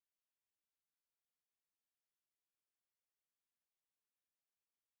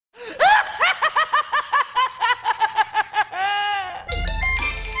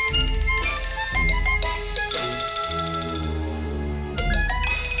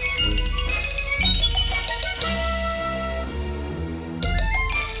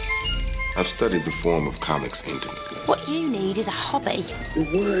I've studied the form of comics intimately. What you need is a hobby.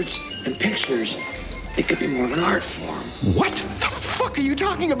 Words and pictures, it could be more of an art form. What the fuck are you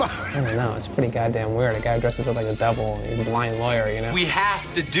talking about? I don't know, it's pretty goddamn weird. A guy dresses up like a devil and he's a blind lawyer, you know? We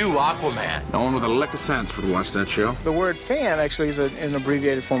have to do Aquaman. No one with a lick of sense would watch that show. The word fan actually is an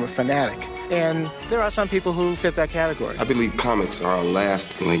abbreviated form of fanatic. And there are some people who fit that category. I believe comics are our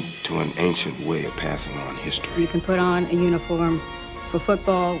last link to an ancient way of passing on history. You can put on a uniform for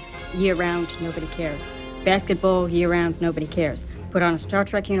football year-round, nobody cares. Basketball year-round, nobody cares. Put on a Star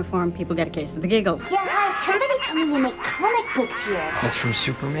Trek uniform, people get a case of the giggles. Yeah, hi, somebody told me you make comic books here. That's from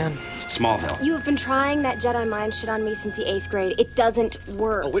Superman? Smallville. You have been trying that Jedi mind shit on me since the 8th grade. It doesn't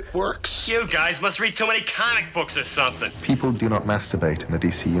work. Oh, it works. You guys must read too many comic books or something. People do not masturbate in the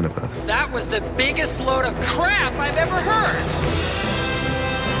DC universe. That was the biggest load of crap I've ever heard.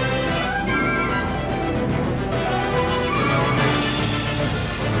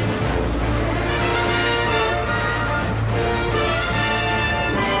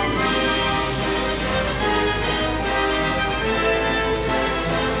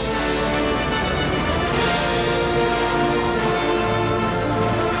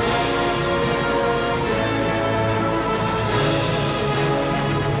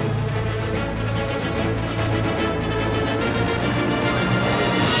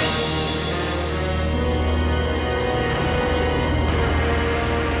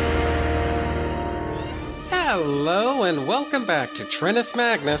 Hello and welcome back to Trennis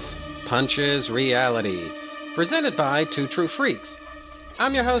Magnus, Punches Reality, presented by Two True Freaks.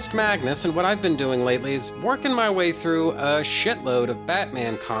 I'm your host Magnus, and what I've been doing lately is working my way through a shitload of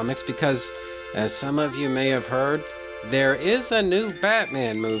Batman comics because, as some of you may have heard, there is a new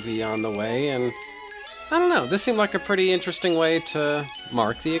Batman movie on the way, and I don't know, this seemed like a pretty interesting way to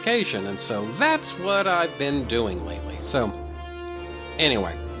mark the occasion, and so that's what I've been doing lately. So,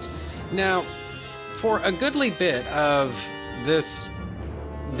 anyway, now, for a goodly bit of this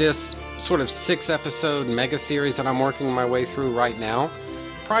sort of 6-episode mega series that I'm working my way through right now,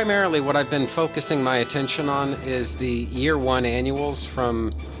 primarily what I've been focusing my attention on is the year one annuals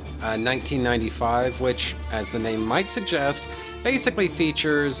from 1995, which, as the name might suggest, basically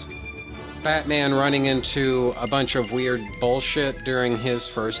features Batman running into a bunch of weird bullshit during his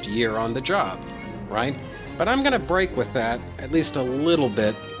first year on the job, right? But I'm gonna break with that at least a little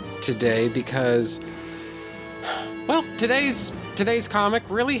bit today because, well, today's comic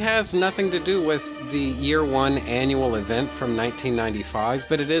really has nothing to do with the year one annual event from 1995,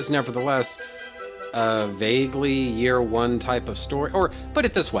 but it is nevertheless a vaguely year one type of story. Or put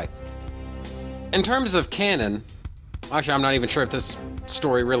it this way, in terms of canon, actually I'm not even sure if this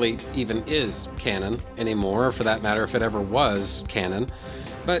story really even is canon anymore, or for that matter if it ever was canon.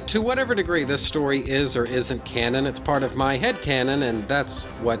 But to whatever degree this story is or isn't canon, it's part of my headcanon, and that's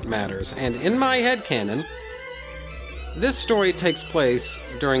what matters. And in my headcanon, this story takes place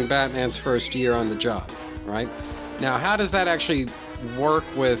during Batman's first year on the job, right? Now, how does that actually work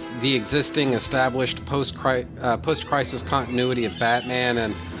with the existing established post-crisis continuity of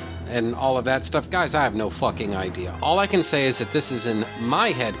Batman and all of that stuff? Guys, I have no fucking idea. All I can say is that this is in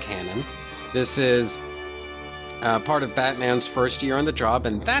my headcanon. This is part of Batman's first year on the job,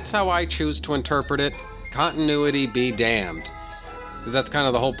 and that's how I choose to interpret it. Continuity be damned. Because that's kind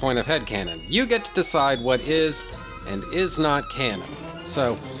of the whole point of headcanon. You get to decide what is and is not canon.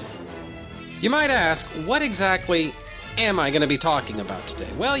 So, you might ask, what exactly am I going to be talking about today?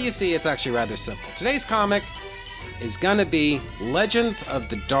 Well, you see, it's actually rather simple. Today's comic is going to be Legends of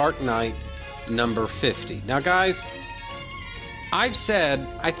the Dark Knight number 50. Now, guys, I've said,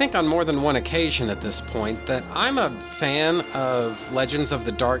 I think on more than one occasion at this point, that I'm a fan of Legends of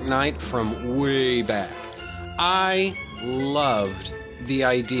the Dark Knight from way back. I loved the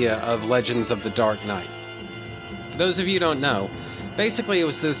idea of Legends of the Dark Knight. For those of you who don't know, basically it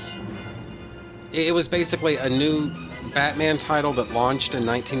was basically a new Batman title that launched in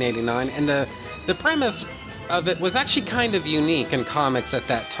 1989, and the premise of it was actually kind of unique in comics at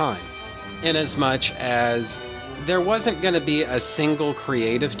that time, inasmuch as there wasn't going to be a single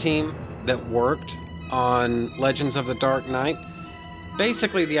creative team that worked on Legends of the Dark Knight.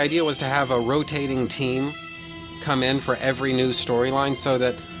 Basically, the idea was to have a rotating team come in for every new storyline, so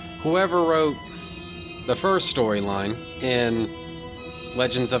that whoever wrote the first storyline in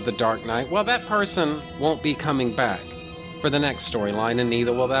Legends of the Dark Knight, well, that person won't be coming back for the next storyline, and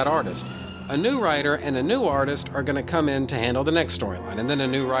neither will that artist. A new writer and a new artist are going to come in to handle the next storyline, and then a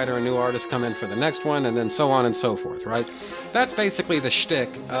new writer and new artist come in for the next one, and then so on and so forth, right? That's basically the shtick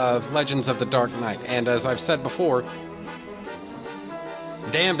of Legends of the Dark Knight, and as I've said before,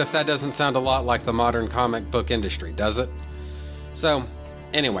 damned if that doesn't sound a lot like the modern comic book industry, does it? So,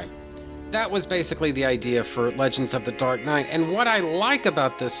 anyway, that was basically the idea for Legends of the Dark Knight. And what I like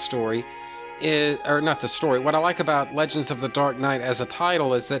about this story is, or not the story, what I like about Legends of the Dark Knight as a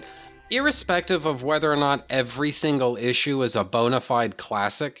title is that irrespective of whether or not every single issue is a bona fide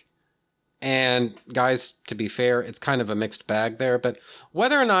classic, and guys, to be fair, it's kind of a mixed bag there, but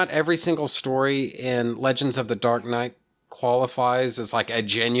whether or not every single story in Legends of the Dark Knight qualifies as like a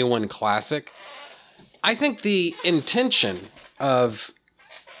genuine classic, I think the intention of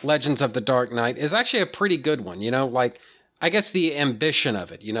Legends of the Dark Knight is actually a pretty good one. Like, I guess the ambition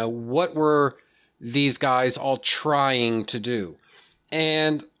of it, what were these guys all trying to do?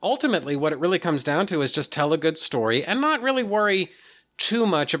 And ultimately, what it really comes down to is just tell a good story and not really worry too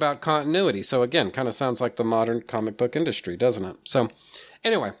much about continuity. So again, kind of sounds like the modern comic book industry, doesn't it? So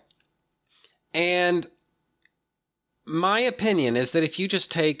anyway, and my opinion is that if you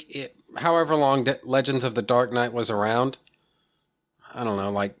just take it, however long Legends of the Dark Knight was around, I don't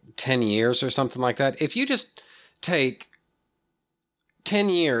know, like 10 years or something like that. If you just take 10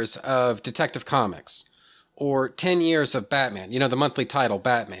 years of Detective Comics or 10 years of Batman, the monthly title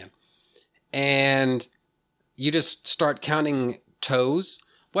Batman, and you just start counting toes,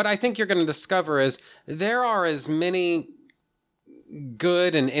 what I think you're going to discover is there are as many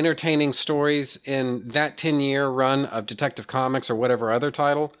good and entertaining stories in that 10-year run of Detective Comics or whatever other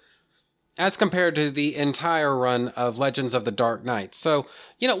title as compared to the entire run of Legends of the Dark Knight. So,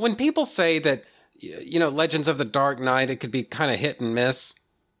 when people say that, Legends of the Dark Knight, it could be kind of hit and miss,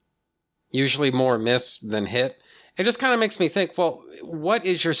 usually more miss than hit, it just kind of makes me think, well, what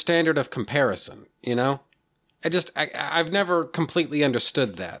is your standard of comparison, I've never completely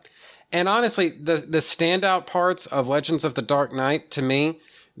understood that. And honestly, the standout parts of Legends of the Dark Knight, to me,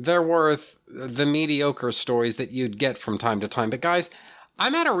 they're worth the mediocre stories that you'd get from time to time. But guys,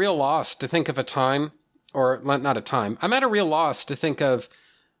 I'm at a real loss to think of a time, or not a time, I'm at a real loss to think of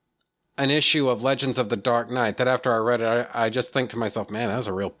an issue of Legends of the Dark Knight that after I read it, I just think to myself, man, that was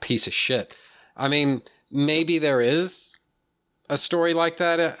a real piece of shit. I mean, maybe there is a story like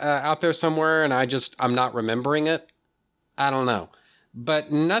that out there somewhere, and I'm not remembering it. I don't know.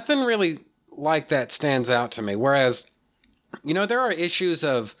 But nothing really like that stands out to me. Whereas, there are issues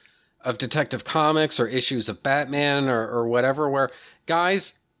of Detective Comics or issues of Batman or whatever where,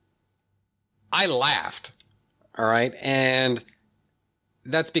 guys, I laughed. All right. And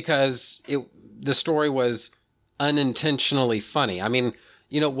that's because the story was unintentionally funny. I mean,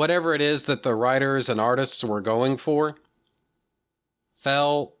 whatever it is that the writers and artists were going for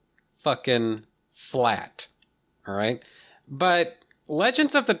fell fucking flat. All right. But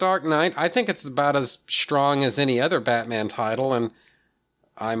Legends of the Dark Knight, I think it's about as strong as any other Batman title, and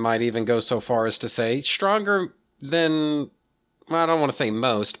I might even go so far as to say stronger than, well, I don't want to say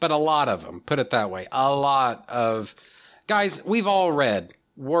most, but a lot of them. Put it that way. A lot of... Guys, we've all read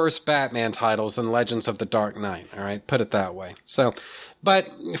worse Batman titles than Legends of the Dark Knight, all right? Put it that way. So, but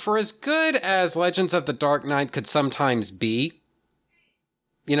for as good as Legends of the Dark Knight could sometimes be,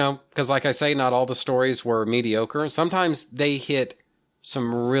 because like I say, not all the stories were mediocre. Sometimes they hit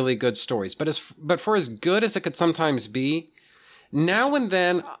some really good stories. But for as good as it could sometimes be, now and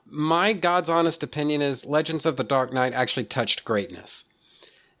then, my God's honest opinion is Legends of the Dark Knight actually touched greatness.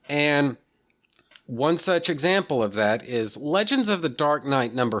 And one such example of that is Legends of the Dark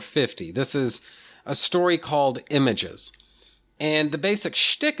Knight number 50. This is a story called Images. And the basic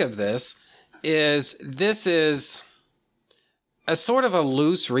shtick of this is a sort of a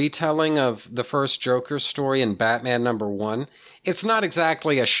loose retelling of the first Joker story in Batman number 1. It's not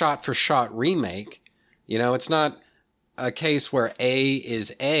exactly a shot-for-shot remake. It's not a case where A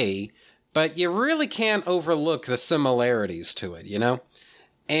is A, but you really can't overlook the similarities to it,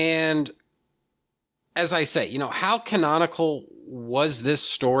 And as I say, how canonical was this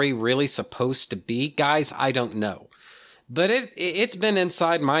story really supposed to be? Guys, I don't know. But it's been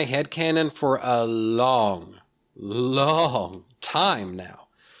inside my headcanon for a long time now.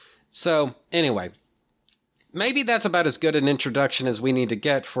 So, anyway, maybe that's about as good an introduction as we need to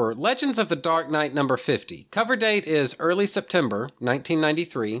get for Legends of the Dark Knight number 50. Cover date is early September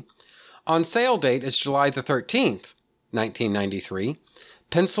 1993. On sale date is July the 13th, 1993.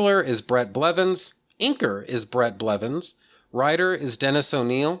 Penciler is Brett Blevins. Inker is Brett Blevins. Writer is Dennis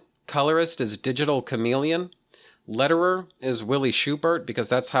O'Neil. Colorist is Digital Chameleon. Letterer is Willie Schubert, because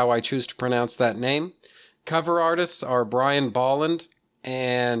that's how I choose to pronounce that name. Cover artists are Brian Bolland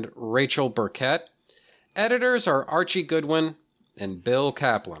and Rachel Burkett. Editors are Archie Goodwin and Bill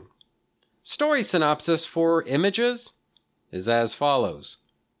Kaplan. Story synopsis for Images is as follows.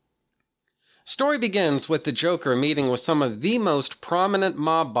 Story begins with the Joker meeting with some of the most prominent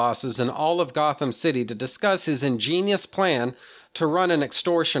mob bosses in all of Gotham City to discuss his ingenious plan to run an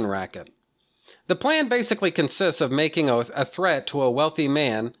extortion racket. The plan basically consists of making a threat to a wealthy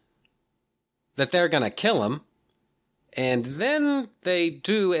man that they're going to kill him, and then they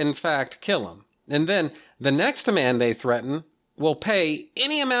do, in fact, kill him. And then the next man they threaten will pay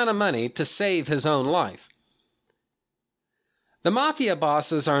any amount of money to save his own life. The mafia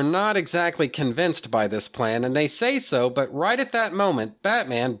bosses are not exactly convinced by this plan, and they say so, but right at that moment,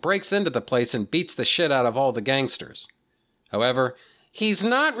 Batman breaks into the place and beats the shit out of all the gangsters. However, he's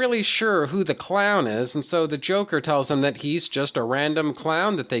not really sure who the clown is, and so the Joker tells him that he's just a random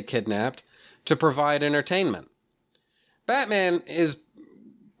clown that they kidnapped to provide entertainment. Batman is,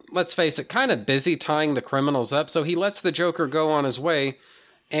 let's face it, kind of busy tying the criminals up, so he lets the Joker go on his way,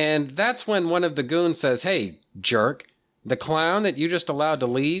 and that's when one of the goons says, "Hey, jerk, the clown that you just allowed to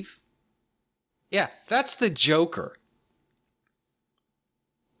leave?" Yeah, that's the Joker.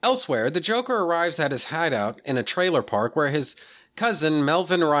 Elsewhere, the Joker arrives at his hideout in a trailer park where his cousin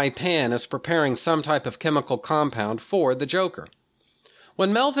Melvin Raipan is preparing some type of chemical compound for the Joker.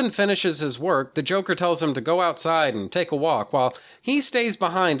 When Melvin finishes his work, the Joker tells him to go outside and take a walk while he stays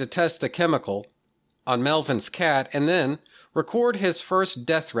behind to test the chemical on Melvin's cat and then record his first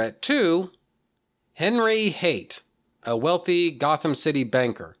death threat to Henry Haight, a wealthy Gotham City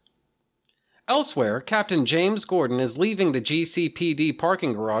banker. Elsewhere, Captain James Gordon is leaving the GCPD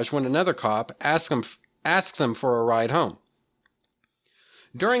parking garage when another cop asks him for a ride home.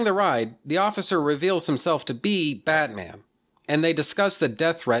 During the ride, the officer reveals himself to be Batman, and they discuss the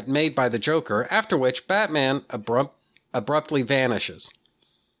death threat made by the Joker, after which Batman abruptly vanishes.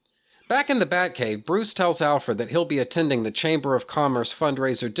 Back in the Batcave, Bruce tells Alfred that he'll be attending the Chamber of Commerce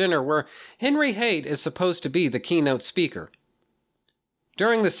fundraiser dinner where Henry Haight is supposed to be the keynote speaker.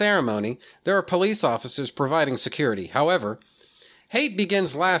 During the ceremony, there are police officers providing security. However, Haight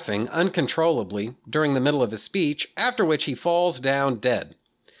begins laughing uncontrollably during the middle of his speech, after which he falls down dead.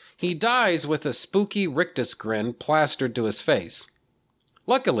 He dies with a spooky rictus grin plastered to his face.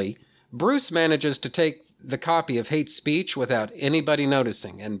 Luckily, Bruce manages to take the copy of Haight's speech without anybody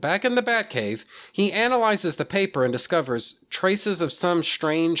noticing, and back in the Batcave, he analyzes the paper and discovers traces of some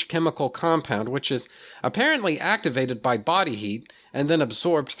strange chemical compound which is apparently activated by body heat and then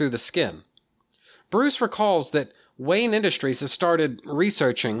absorbed through the skin. Bruce recalls that Wayne Industries has started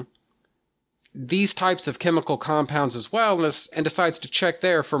researching these types of chemical compounds as well and decides to check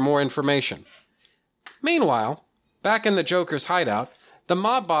there for more information. Meanwhile, back in the Joker's hideout, the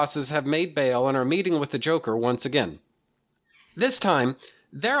mob bosses have made bail and are meeting with the Joker once again. This time,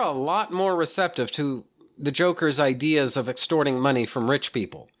 they're a lot more receptive to the Joker's ideas of extorting money from rich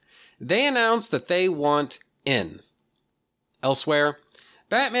people. They announce that they want in. Elsewhere,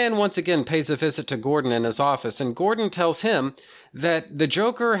 Batman once again pays a visit to Gordon in his office, and Gordon tells him that the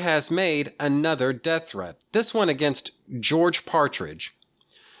Joker has made another death threat, this one against George Partridge.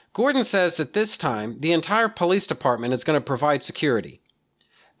 Gordon says that this time, the entire police department is going to provide security.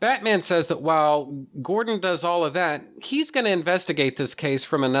 Batman says that while Gordon does all of that, he's going to investigate this case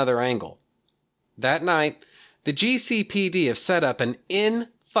from another angle. That night, the GCPD have set up an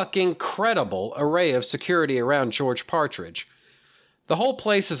in-fucking-credible array of security around George Partridge. The whole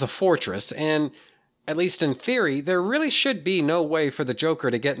place is a fortress, and, at least in theory, there really should be no way for the Joker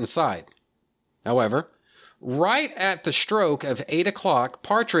to get inside. However, right at the stroke of 8 o'clock,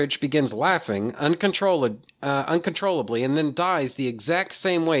 Partridge begins laughing uncontrollably and then dies the exact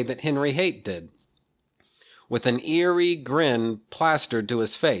same way that Henry Haight did, with an eerie grin plastered to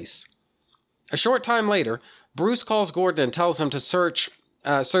his face. A short time later, Bruce calls Gordon and tells him to search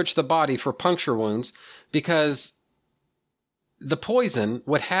the body for puncture wounds because the poison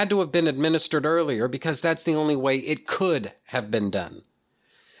would had to have been administered earlier because that's the only way it could have been done.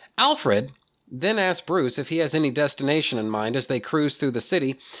 Alfred then asks Bruce if he has any destination in mind as they cruise through the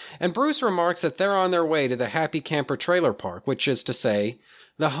city, and Bruce remarks that they're on their way to the Happy Camper Trailer Park, which is to say,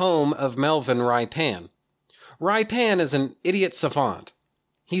 the home of Melvin Raipan. Raipan is an idiot savant.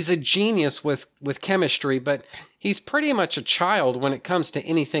 He's a genius with chemistry, but he's pretty much a child when it comes to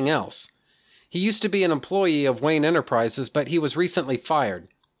anything else. He used to be an employee of Wayne Enterprises, but he was recently fired.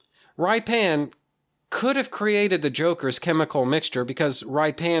 Raipan could have created the Joker's chemical mixture because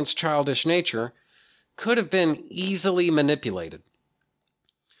Raipan's childish nature could have been easily manipulated.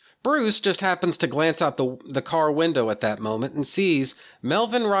 Bruce just happens to glance out the car window at that moment and sees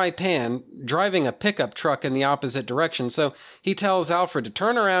Melvin Raipan driving a pickup truck in the opposite direction, so he tells Alfred to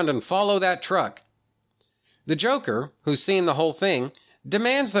turn around and follow that truck. The Joker, who's seen the whole thing,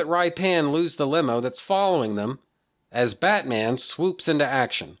 demands that Raipan lose the limo that's following them as Batman swoops into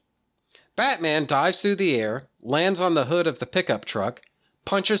action. Batman dives through the air, lands on the hood of the pickup truck,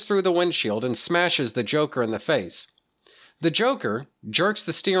 punches through the windshield, and smashes the Joker in the face. The Joker jerks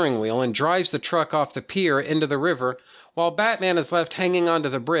the steering wheel and drives the truck off the pier into the river, while Batman is left hanging onto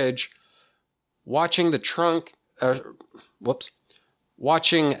the bridge, watching the truck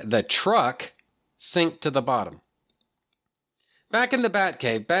sink to the bottom. Back in the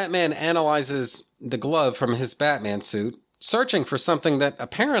Batcave, Batman analyzes the glove from his Batman suit, searching for something that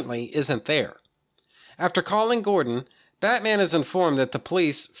apparently isn't there. After calling Gordon, Batman is informed that the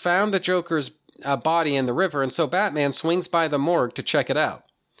police found the Joker's body in the river, and so Batman swings by the morgue to check it out.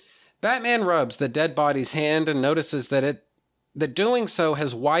 Batman rubs the dead body's hand and notices that doing so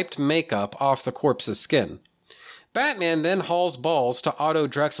has wiped makeup off the corpse's skin. Batman then hauls balls to Otto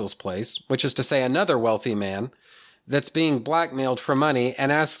Drexel's place, which is to say another wealthy man that's being blackmailed for money,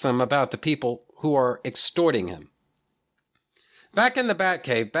 and asks him about the people who are extorting him. Back in the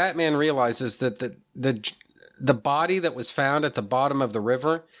Batcave, Batman realizes that the body that was found at the bottom of the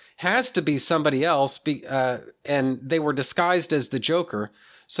river has to be somebody else, and they were disguised as the Joker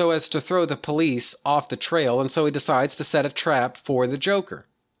so as to throw the police off the trail, and so he decides to set a trap for the Joker.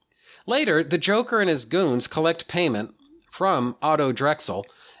 Later, the Joker and his goons collect payment from Otto Drexel,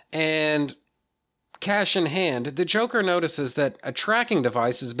 and cash in hand, the Joker notices that a tracking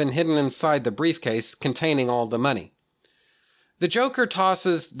device has been hidden inside the briefcase containing all the money. The Joker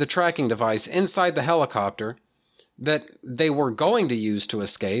tosses the tracking device inside the helicopter that they were going to use to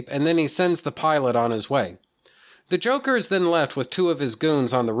escape, and then he sends the pilot on his way. The Joker is then left with two of his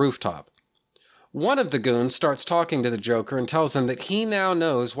goons on the rooftop. One of the goons starts talking to the Joker and tells him that he now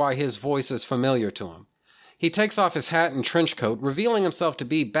knows why his voice is familiar to him. He takes off his hat and trench coat, revealing himself to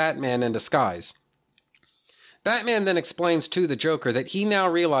be Batman in disguise. Batman then explains to the Joker that he now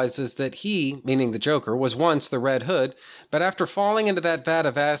realizes that he, meaning the Joker, was once the Red Hood, but after falling into that vat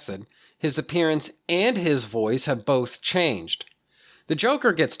of acid, his appearance and his voice have both changed. The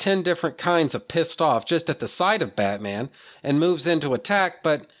Joker gets 10 different kinds of pissed off just at the sight of Batman and moves in to attack,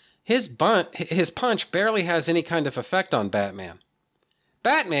 but his punch barely has any kind of effect on Batman.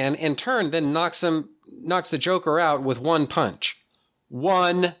 Batman, in turn, then knocks the Joker out with one punch.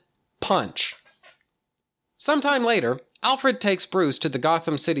 One punch. Sometime later, Alfred takes Bruce to the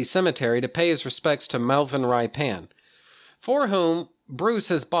Gotham City Cemetery to pay his respects to Melvin Raipan, for whom Bruce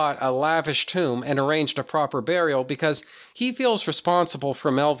has bought a lavish tomb and arranged a proper burial because he feels responsible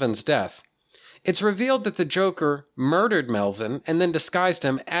for Melvin's death. It's revealed that the Joker murdered Melvin and then disguised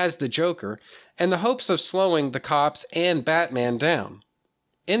him as the Joker in the hopes of slowing the cops and Batman down.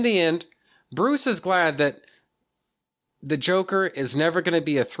 In the end, Bruce is glad that the Joker is never going to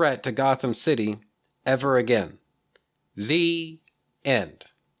be a threat to Gotham City ever again. The end.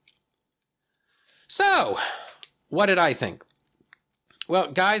 So, what did I think?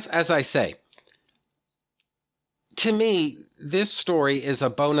 Well, guys, as I say, to me, this story is a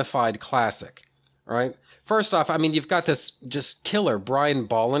bona fide classic, right? First off, I mean, you've got this just killer Brian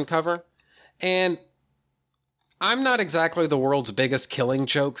Bolland cover, and I'm not exactly the world's biggest Killing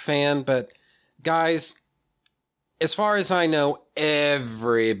Joke fan, but guys, as far as I know,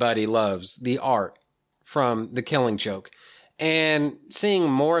 everybody loves the art from The Killing Joke. And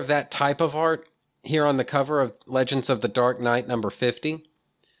seeing more of that type of art here on the cover of Legends of the Dark Knight number 50,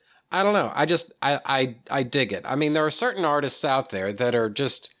 I don't know. I dig it. I mean, there are certain artists out there that are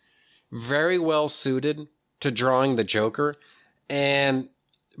just very well suited to drawing the Joker. And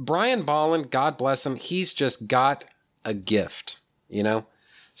Brian Bolland, God bless him, he's just got a gift, you know?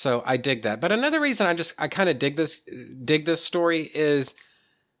 So I dig that. But another reason I kind of dig this story is,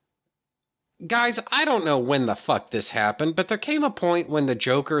 guys, I don't know when the fuck this happened, but there came a point when the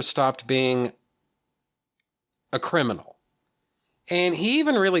Joker stopped being a criminal. And he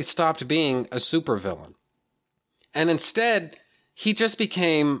even really stopped being a supervillain. And instead, he just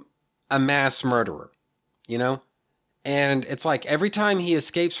became a mass murderer, you know? And it's like every time he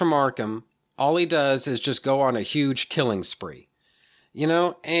escapes from Arkham, all he does is just go on a huge killing spree, you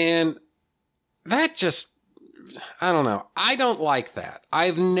know? And that just, I don't know. I don't like that.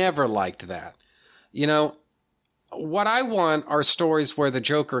 I've never liked that. You know, what I want are stories where the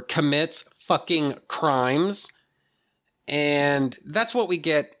Joker commits fucking crimes. And that's what we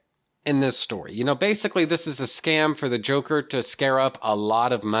get in this story. You know, basically this is a scam for the Joker to scare up a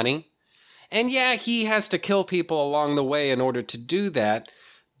lot of money. And yeah, he has to kill people along the way in order to do that.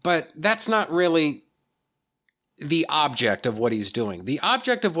 But that's not really the object of what he's doing. The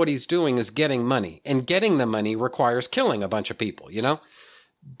object of what he's doing is getting money. And getting the money requires killing a bunch of people, you know?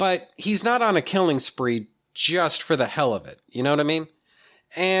 But he's not on a killing spree just for the hell of it. You know what I mean?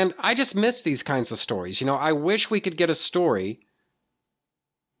 And I just miss these kinds of stories. You know, I wish we could get a story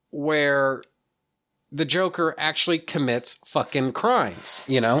where the Joker actually commits fucking crimes,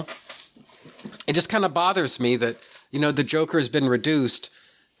 you know? It just kind of bothers me that You know, the Joker has been reduced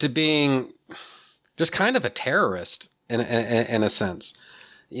to being just kind of a terrorist in a sense.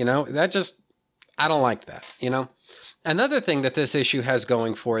 You know, that just, I don't like that, you know. Another thing that this issue has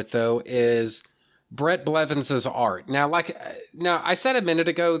going for it, though, is Brett Blevins' art. Now, I said a minute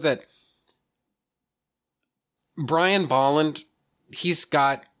ago that Brian Bolland, he's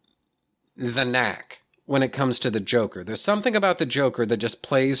got the knack when it comes to the Joker. There's something about the Joker that just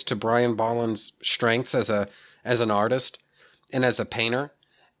plays to Brian Bolland's strengths as an artist and as a painter.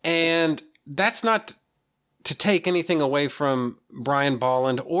 And that's not to take anything away from Brian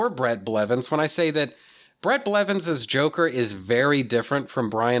Bolland or Brett Blevins when I say that Brett Blevins' Joker is very different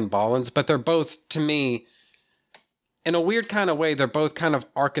from Brian Bolland's, but they're both, to me, in a weird kind of way, they're both kind of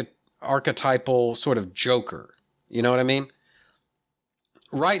archetypal sort of Joker. You know what I mean?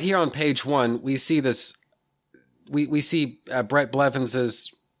 Right here on page 1, we see this. We see Brett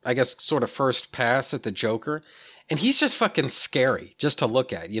Blevins' I guess, sort of first pass at the Joker. And he's just fucking scary just to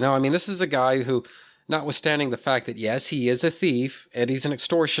look at. You know, I mean, this is a guy who, notwithstanding the fact that, yes, he is a thief and he's an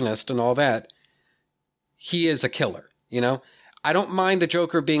extortionist and all that, he is a killer, you know? I don't mind the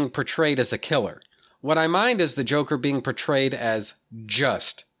Joker being portrayed as a killer. What I mind is the Joker being portrayed as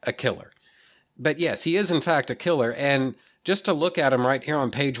just a killer. But yes, he is in fact a killer. And just to look at him right here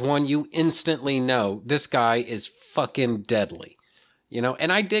on page 1, you instantly know this guy is fucking deadly. You know,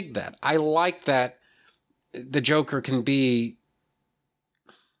 and I dig that. I like that the Joker can be,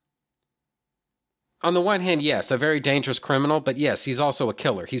 on the one hand, yes, a very dangerous criminal, but yes, he's also a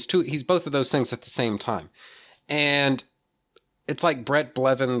killer. He's both of those things at the same time. And it's like Brett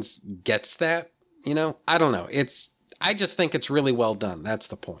Blevins gets that, you know? I don't know. I just think it's really well done. That's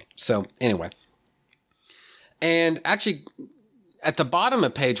the point. So anyway. And actually, at the bottom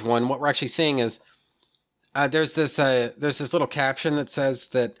of page 1, what we're actually seeing is there's this little caption that says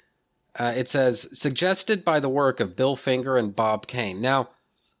that it says, suggested by the work of Bill Finger and Bob Kane. Now,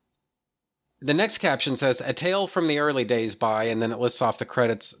 the next caption says, a tale from the early days by, and then it lists off the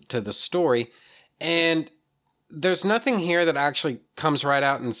credits to the story. And there's nothing here that actually comes right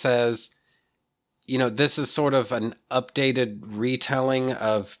out and says, you know, this is sort of an updated retelling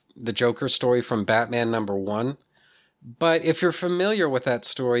of the Joker story from Batman #1. But if you're familiar with that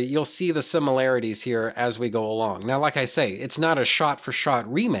story, you'll see the similarities here as we go along. Now, like I say, it's not a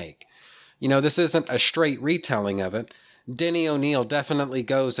shot-for-shot remake. You know, this isn't a straight retelling of it. Denny O'Neil definitely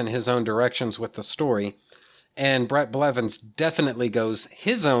goes in his own directions with the story, and Brett Blevins definitely goes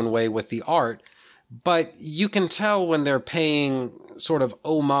his own way with the art, but you can tell when they're paying sort of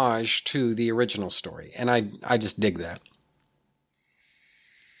homage to the original story, and I just dig that.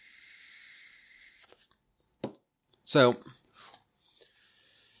 So,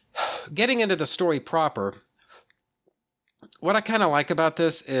 getting into the story proper, what I kind of like about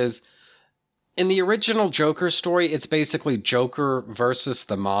this is, in the original Joker story, it's basically Joker versus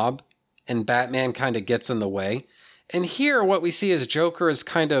the mob, and Batman kind of gets in the way. And here, what we see is Joker is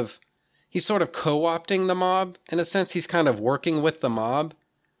he's sort of co-opting the mob. In a sense, he's kind of working with the mob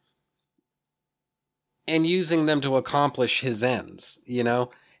and using them to accomplish his ends, you know?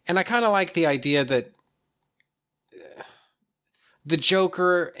 And I kind of like the idea that the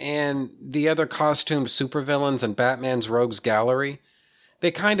Joker and the other costumed supervillains in Batman's Rogues Gallery, they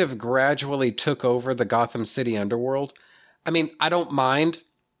kind of gradually took over the Gotham City underworld. I mean, I don't mind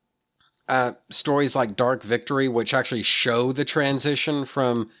stories like Dark Victory, which actually show the transition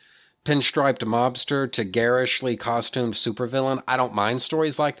from pinstriped mobster to garishly costumed supervillain. I don't mind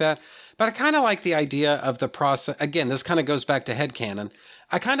stories like that. But I kind of like the idea of the process. Again, this kind of goes back to headcanon.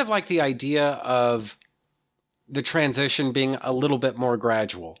 I kind of like the idea of the transition being a little bit more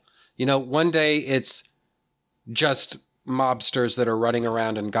gradual. You know, one day it's just mobsters that are running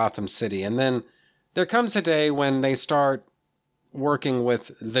around in Gotham City. And then there comes a day when they start working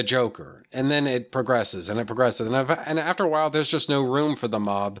with the Joker. And then it progresses and it progresses. And after a while, there's just no room for the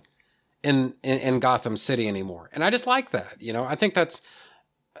mob in Gotham City anymore. And I just like that. You know, I think that's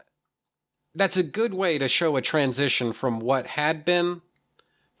a good way to show a transition from what had been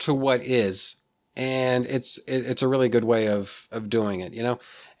to what is. And it's a really good way of doing it, you know?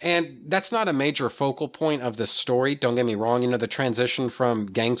 And that's not a major focal point of the story, don't get me wrong, you know, the transition from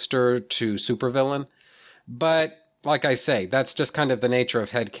gangster to supervillain. But, like I say, that's just kind of the nature of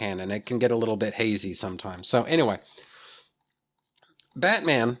headcanon. It can get a little bit hazy sometimes. So, anyway.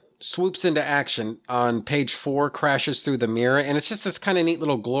 Batman swoops into action on page 4, crashes through the mirror, and it's just this kind of neat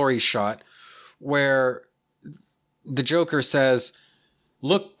little glory shot where the Joker says,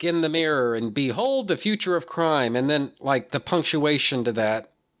 look in the mirror and behold the future of crime. And then, like, the punctuation to that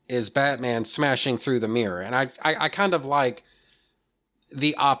is Batman smashing through the mirror. And I kind of like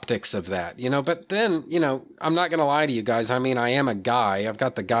the optics of that, you know. But then, you know, I'm not going to lie to you guys. I mean, I am a guy. I've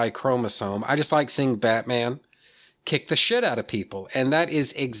got the guy chromosome. I just like seeing Batman kick the shit out of people. And that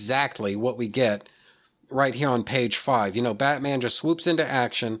is exactly what we get right here on page 5. You know, Batman just swoops into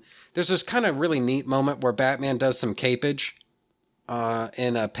action. There's this kind of really neat moment where Batman does some capage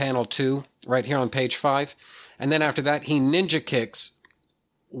in panel 2 right here on page 5. And then after that, he ninja kicks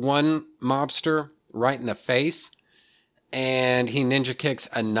one mobster right in the face. And he ninja kicks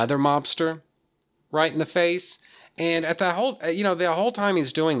another mobster right in the face. And at the whole time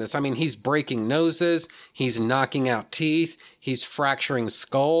he's doing this, I mean, he's breaking noses, he's knocking out teeth, he's fracturing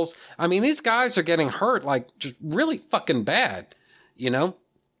skulls. I mean, these guys are getting hurt like just really fucking bad, you know?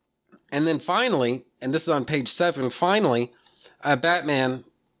 And then finally, and this is on page 7, finally, Batman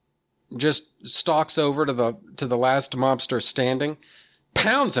just stalks over to the last mobster standing,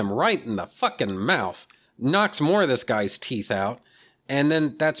 pounds him right in the fucking mouth, knocks more of this guy's teeth out, and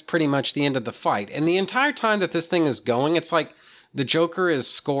then that's pretty much the end of the fight. And the entire time that this thing is going, it's like the Joker is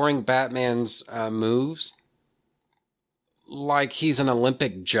scoring Batman's moves like he's an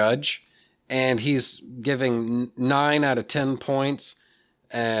Olympic judge, and he's giving 9 out of 10 points,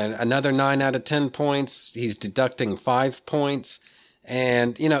 and another 9 out of 10 points. He's deducting 5 points,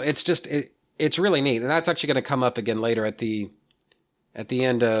 and, you know, it's just, it's really neat. And that's actually going to come up again later at the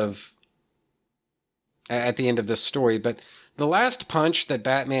end of this story. But the last punch that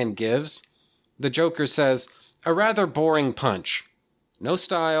Batman gives, the Joker says, a rather boring punch. No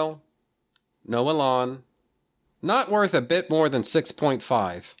style, no elan, not worth a bit more than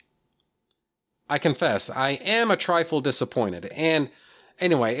 6.5. I confess, I am a trifle disappointed. And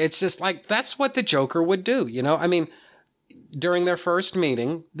anyway, it's just like, that's what the Joker would do, you know? I mean, during their first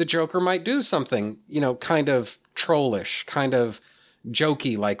meeting, the Joker might do something, you know, kind of trollish, kind of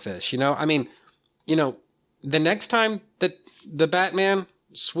jokey like this, you know? I mean, you know, the next time that the Batman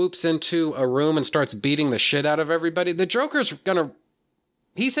swoops into a room and starts beating the shit out of everybody, the Joker's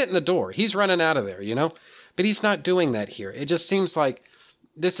he's hitting the door. He's running out of there, you know? But he's not doing that here. It just seems like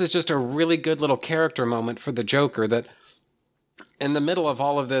this is just a really good little character moment for the Joker, that in the middle of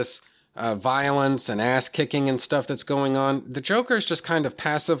all of this violence and ass kicking and stuff that's going on, the Joker's just kind of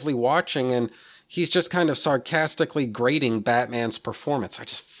passively watching, and he's just kind of sarcastically grading Batman's performance. I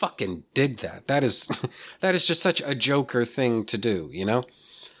just fucking dig that. That is just such a Joker thing to do, you know?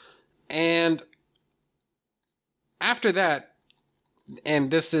 And after that,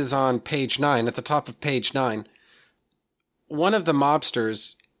 and this is on page 9, at the top of page 9, one of the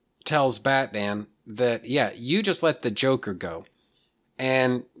mobsters tells Batman that, yeah, you just let the Joker go.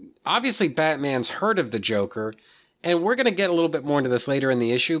 And obviously Batman's heard of the Joker, and we're going to get a little bit more into this later in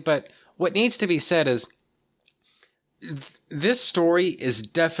the issue, but what needs to be said is this story is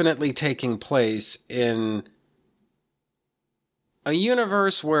definitely taking place in a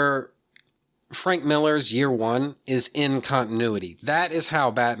universe where Frank Miller's Year One is in continuity. That is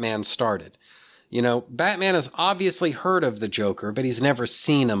how Batman started. You know, Batman has obviously heard of the Joker, but he's never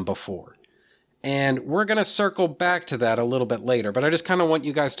seen him before. And we're going to circle back to that a little bit later, but I just kind of want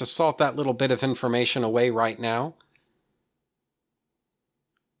you guys to salt that little bit of information away right now.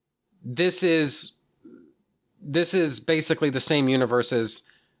 This is basically the same universe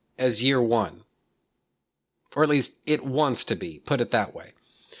as Year One. Or at least it wants to be, put it that way.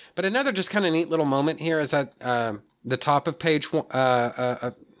 But another just kind of neat little moment here is at the top of page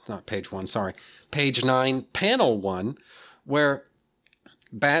 9, panel 1, where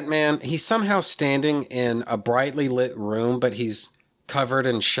Batman, he's somehow standing in a brightly lit room, but he's covered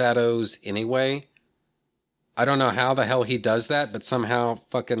in shadows anyway. I don't know how the hell he does that, but somehow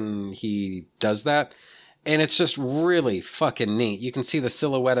fucking he does that. And it's just really fucking neat. You can see the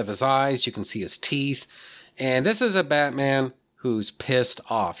silhouette of his eyes. You can see his teeth. And this is a Batman who's pissed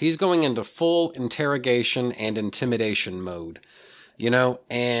off. He's going into full interrogation and intimidation mode, you know,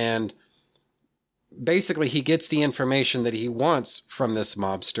 and basically he gets the information that he wants from this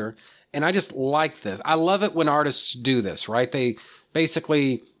mobster. And I just like this. I love it when artists do this, right? They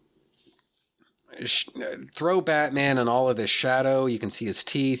basically throw Batman in all of this shadow. You can see his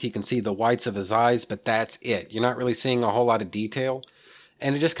teeth, you can see the whites of his eyes, but that's it. You're not really seeing a whole lot of detail.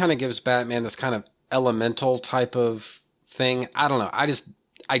 And it just kind of gives Batman this kind of elemental type of thing. I don't know.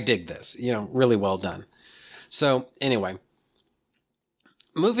 I dig this, you know, really well done. So anyway,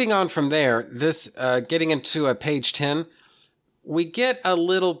 moving on from there, this, getting into page 10, we get a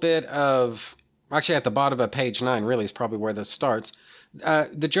little bit of, actually at the bottom of page 9 really is probably where this starts.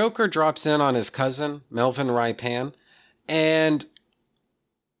 The Joker drops in on his cousin, Melvin Raipan, and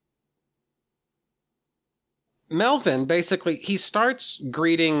Melvin basically, he starts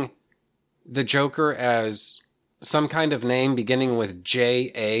greeting the Joker as some kind of name beginning with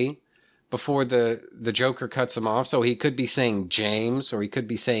J.A. before the Joker cuts him off. So he could be saying James, or he could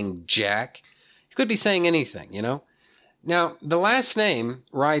be saying Jack. He could be saying anything, you know? Now, the last name,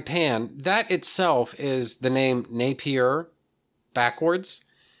 Raipan, that itself is the name Napier backwards.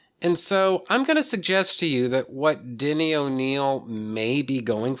 And so I'm going to suggest to you that what Denny O'Neil may be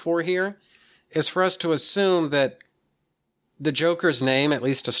going for here is for us to assume that the Joker's name, at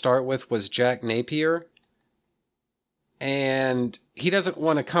least to start with, was Jack Napier. And he doesn't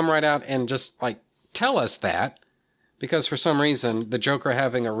want to come right out and just, like, tell us that. Because for some reason, the Joker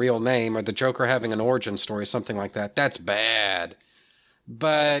having a real name, or the Joker having an origin story, something like that, that's bad.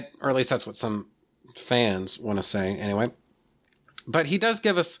 But, or at least that's what some fans want to say, anyway. But he does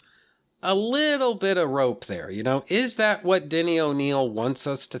give us a little bit of rope there, you know? Is that what Denny O'Neil wants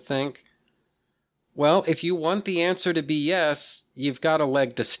us to think? Well, if you want the answer to be yes, you've got a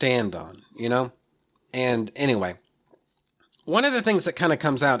leg to stand on, you know? And anyway, one of the things that kind of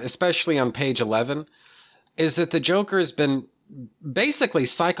comes out, especially on page 11, is that the Joker has been basically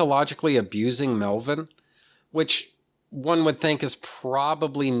psychologically abusing Melvin, which one would think is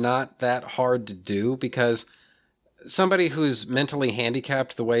probably not that hard to do, because somebody who's mentally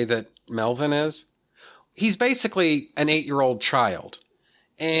handicapped the way that Melvin is, he's basically an 8-year-old child.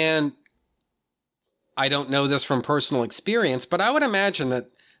 And I don't know this from personal experience, but I would imagine that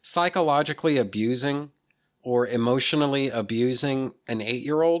psychologically abusing or emotionally abusing an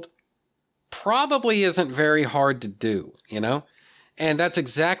 8-year-old probably isn't very hard to do, you know? And that's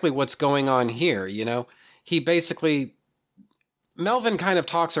exactly what's going on here, you know? He basically, Melvin kind of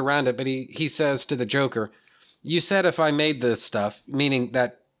talks around it, but he says to the Joker, you said if I made this stuff, meaning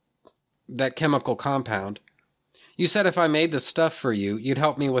that chemical compound, you said if I made this stuff for you, you'd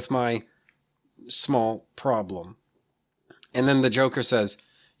help me with my small problem. And then the Joker says,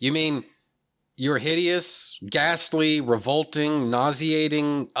 you mean your hideous, ghastly, revolting,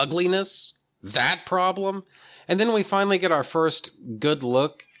 nauseating ugliness? That problem? And then we finally get our first good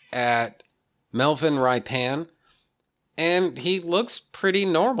look at Melvin Raipan, and he looks pretty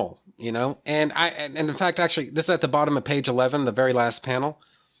normal, you know? And in fact, actually, this is at the bottom of page 11, the very last panel.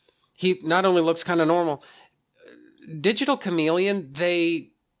 He not only looks kind of normal, Digital Chameleon,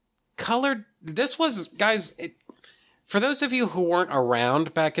 they colored, this was, guys, for those of you who weren't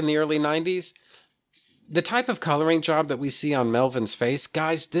around back in the early 90s, the type of coloring job that we see on Melvin's face,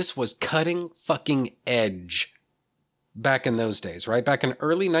 guys, this was cutting fucking edge back in those days, right? Back in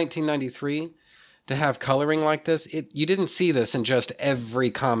early 1993, to have coloring like this, you didn't see this in just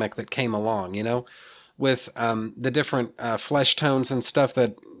every comic that came along, you know, with the different flesh tones and stuff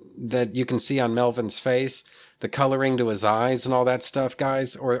that you can see on Melvin's face, the coloring to his eyes and all that stuff,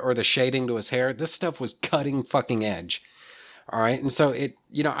 guys, or the shading to his hair. This stuff was cutting fucking edge. All right. And so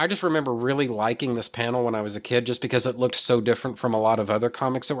I just remember really liking this panel when I was a kid, just because it looked so different from a lot of other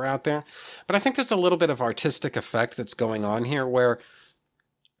comics that were out there. But I think there's a little bit of artistic effect that's going on here, where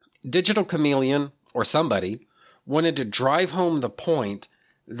Digital Chameleon or somebody wanted to drive home the point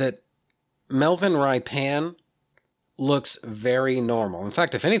that Melvin Raipan looks very normal. In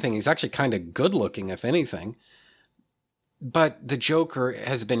fact, if anything, he's actually kind of good looking, if anything. But the Joker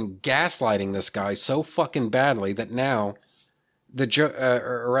has been gaslighting this guy so fucking badly that now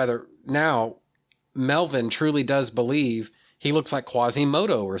now Melvin truly does believe he looks like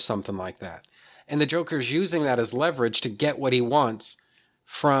Quasimodo or something like that. And the Joker's using that as leverage to get what he wants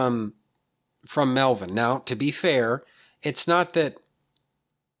from Melvin. Now, to be fair, it's not that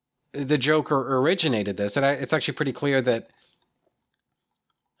the Joker originated this. It's actually pretty clear that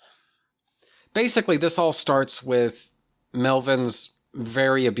basically this all starts with Melvin's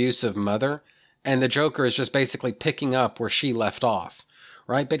very abusive mother, and the Joker is just basically picking up where she left off,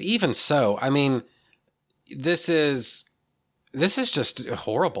 right? But even so, I mean, this is just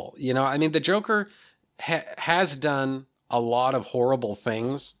horrible, you know? I mean, the Joker has done a lot of horrible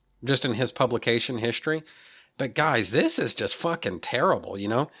things just in his publication history. But guys, this is just fucking terrible, you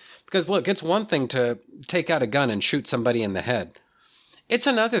know? Because look, it's one thing to take out a gun and shoot somebody in the head. It's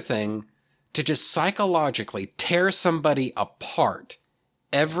another thing to just psychologically tear somebody apart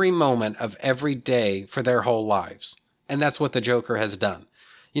every moment of every day for their whole lives. And that's what the Joker has done.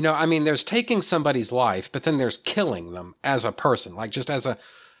 You know, I mean, there's taking somebody's life, but then there's killing them as a person, like just as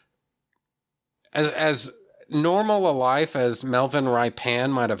normal a life as Melvin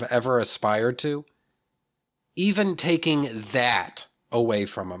Raipan might have ever aspired to. Even taking that away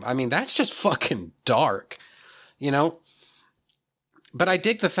from him. I mean, that's just fucking dark, you know? But I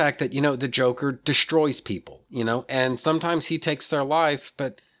dig the fact that, you know, the Joker destroys people, you know, and sometimes he takes their life,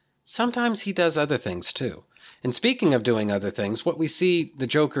 but sometimes he does other things too. And speaking of doing other things, what we see the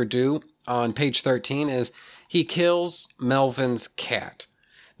Joker do on page 13 is He kills Melvin's cat.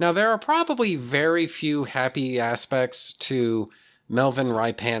 Now, there are probably very few happy aspects to Melvin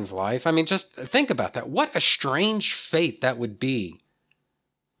Ripan's life. I mean, just think about that. What a strange fate that would be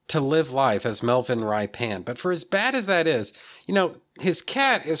to live life as Melvin Ripan. But for as bad as that is, you know, his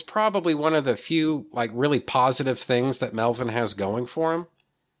cat is probably one of the few, like, really positive things that Melvin has going for him.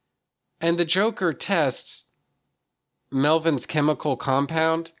 And the Joker tests Melvin's chemical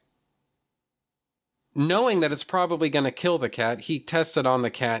compound. Knowing that it's probably going to kill the cat, he tests it on the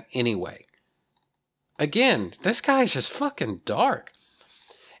cat anyway. Again, this guy's just fucking dark.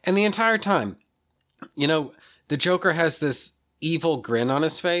 And the entire time, you know, the Joker has this evil grin on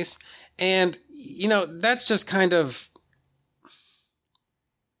his face. And, you know, that's just kind of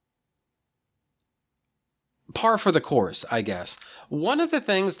par for the course, I guess. One of the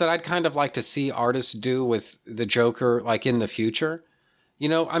things that I'd kind of like to see artists do with the Joker, like in the future, you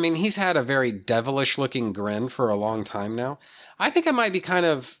know, I mean, he's had a very devilish looking grin for a long time now. I think it might be kind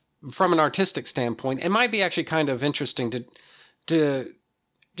of, from an artistic standpoint, it might be actually kind of interesting to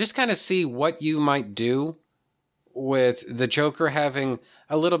just kind of see what you might do with the Joker having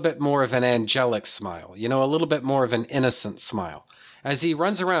a little bit more of an angelic smile, you know, a little bit more of an innocent smile. As he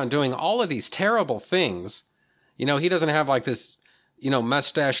runs around doing all of these terrible things, you know, he doesn't have like this, you know,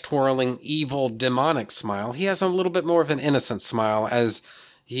 mustache twirling, evil, demonic smile. He has a little bit more of an innocent smile as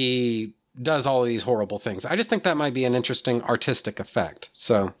he does all of these horrible things. I just think that might be an interesting artistic effect.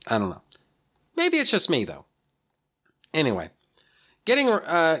 So, I don't know. Maybe it's just me, though. Anyway. Getting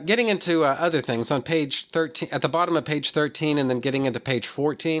into other things, on page 13, at the bottom of page 13 and then getting into page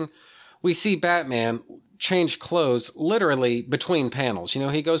 14, we see Batman change clothes literally between panels. You know,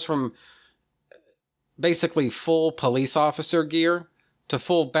 he goes from basically full police officer gear to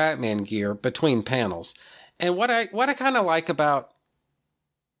full Batman gear between panels. And what I kind of like about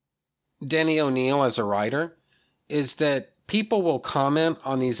Denny O'Neil as a writer is that people will comment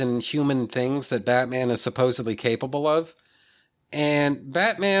on these inhuman things that Batman is supposedly capable of. And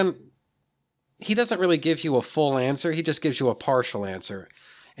Batman, he doesn't really give you a full answer. He just gives you a partial answer.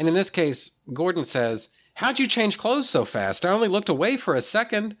 And in this case, Gordon says, "How'd you change clothes so fast? I only looked away for a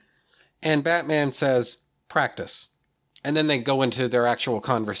second." And Batman says, "Practice." And then they go into their actual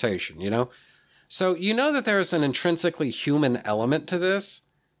conversation, you know? So you know that there's an intrinsically human element to this.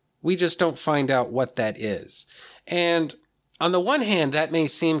 We just don't find out what that is. And on the one hand, that may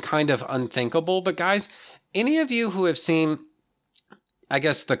seem kind of unthinkable, but guys, any of you who have seen, I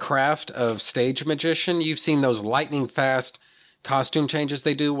guess, The Craft of Stage Magician, you've seen those lightning fast costume changes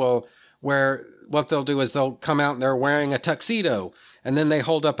they do. Well, where what they'll do is they'll come out and they're wearing a tuxedo, and then they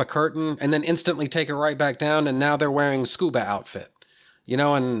hold up a curtain and then instantly take it right back down, and now they're wearing scuba outfit. You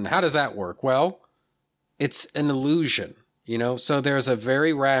know, and how does that work? Well, it's an illusion, you know? So there's a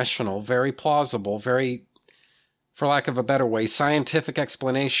very rational, very plausible, very, for lack of a better way, scientific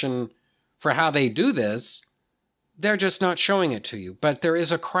explanation for how they do this. They're just not showing it to you. But there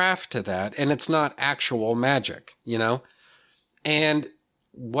is a craft to that, and it's not actual magic, you know? And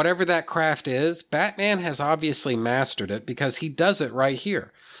whatever that craft is, Batman has obviously mastered it because he does it right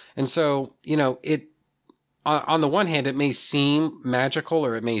here. And so, you know, it, on the one hand, it may seem magical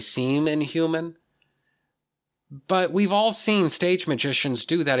or it may seem inhuman, but we've all seen stage magicians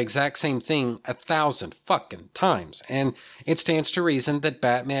do that exact same thing 1,000 fucking times. And it stands to reason that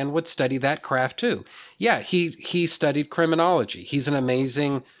Batman would study that craft too. Yeah, he studied criminology. He's an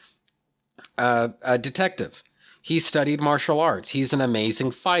amazing detective. He studied martial arts. He's an amazing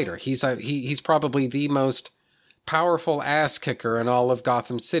fighter. He's probably the most powerful ass kicker in all of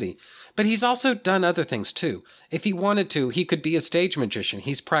Gotham City. But he's also done other things too. If he wanted to, he could be a stage magician.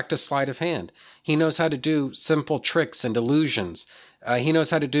 He's practiced sleight of hand. He knows how to do simple tricks and illusions. He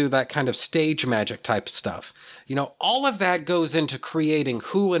knows how to do that kind of stage magic type stuff. You know, all of that goes into creating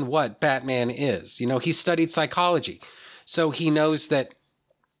who and what Batman is. You know, he studied psychology. So he knows that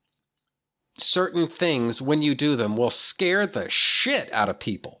certain things, when you do them, will scare the shit out of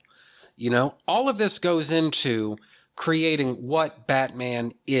people. You know, all of this goes into creating what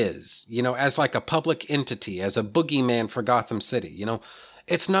Batman is, you know, as like a public entity, as a boogeyman for Gotham City. You know,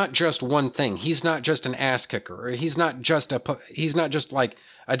 it's not just one thing. He's not just an ass kicker, or he's not just like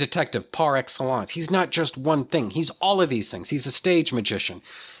a detective par excellence. He's not just one thing. He's all of these things. He's a stage magician.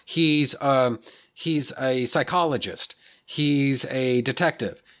 He's a psychologist. He's a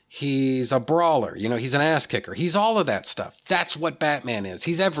detective. He's a brawler. You know, he's an ass kicker. He's all of that stuff. That's what Batman is.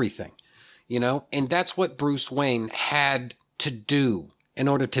 He's everything. You know, and that's what Bruce Wayne had to do in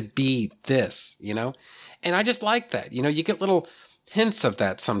order to be this, you know, and I just like that. You know, you get little hints of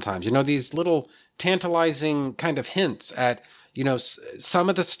that sometimes, you know, these little tantalizing kind of hints at you know, some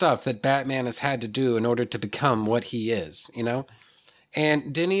of the stuff that Batman has had to do in order to become what he is, you know?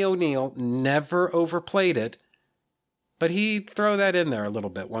 And Denny O'Neil never overplayed it, but he'd throw that in there a little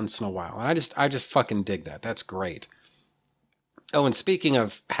bit once in a while. And I just fucking dig that. That's great. Oh, and speaking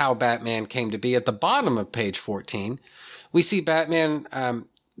of how Batman came to be, at the bottom of page 14, we see Batman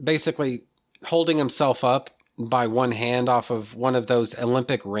basically holding himself up by one hand off of one of those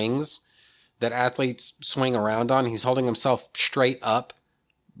Olympic rings that athletes swing around on. He's holding himself straight up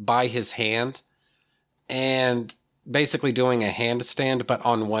by his hand and basically doing a handstand, but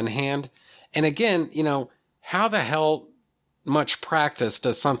on one hand. And again, you know, how the hell much practice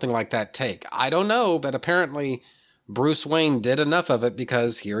does something like that take? I don't know, but apparently Bruce Wayne did enough of it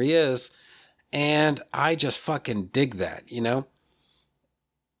because here he is. And I just fucking dig that, you know?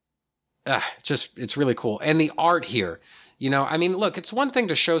 It's really cool. And the art here, you know, I mean, look, it's one thing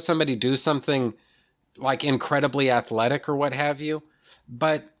to show somebody do something like incredibly athletic or what have you,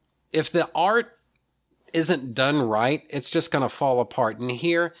 but if the art isn't done right, it's just going to fall apart. And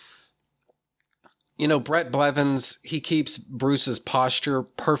here, you know, Brett Blevins, he keeps Bruce's posture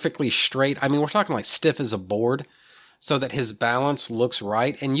perfectly straight. I mean, we're talking like stiff as a board so that his balance looks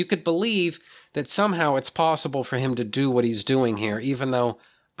right. And you could believe that somehow it's possible for him to do what he's doing here, even though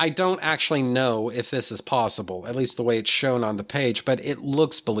I don't actually know if this is possible, at least the way it's shown on the page, but it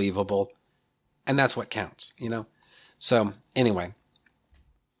looks believable. And that's what counts, you know? So anyway,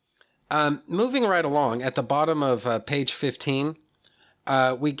 moving right along at the bottom of page 15,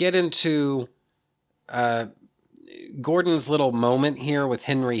 we get into Gordon's little moment here with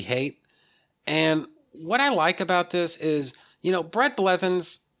Henry Haight. And what I like about this is, you know, Brett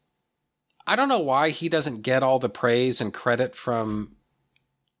Blevins, I don't know why he doesn't get all the praise and credit from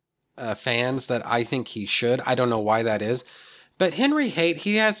fans that I think he should. I don't know why that is. But Henry Haight,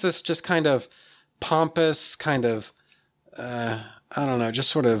 he has this just kind of pompous, kind of, I don't know, just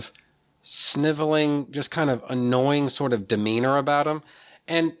sort of sniveling, just kind of annoying sort of demeanor about him.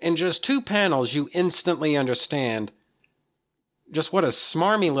 And in just 2 panels, you instantly understand just what a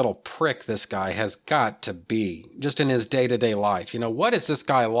smarmy little prick this guy has got to be, just in his day-to-day life. You know, what is this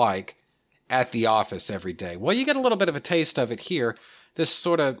guy like at the office every day? Well, you get a little bit of a taste of it here. This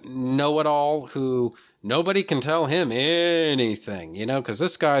sort of know-it-all who nobody can tell him anything, you know, because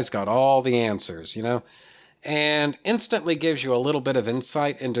this guy's got all the answers, you know, and instantly gives you a little bit of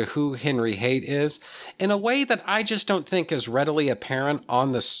insight into who Henry Haight is in a way that I just don't think is readily apparent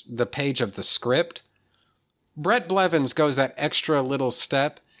on the page of the script. Brett Blevins goes that extra little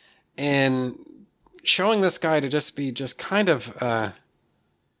step in showing this guy to just be just kind of a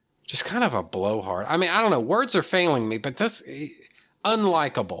blowhard. I mean, I don't know, words are failing me, but this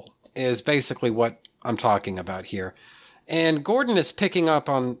unlikable is basically what I'm talking about here. And Gordon is picking up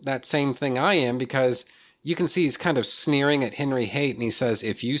on that same thing I am, because you can see he's kind of sneering at Henry Haight, and he says,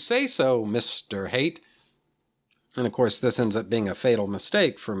 "If you say so, Mr. Haight." And of course, this ends up being a fatal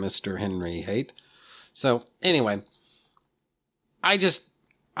mistake for Mr. Henry Haight. So anyway, I just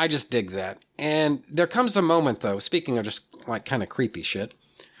dig that. And there comes a moment, though, speaking of just like kind of creepy shit,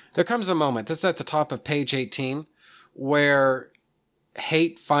 there comes a moment, this is at the top of page 18, where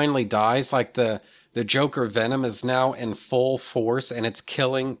Haight finally dies. Like the Joker venom is now in full force, and it's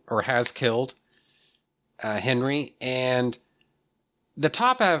killing, or has killed, Henry. And the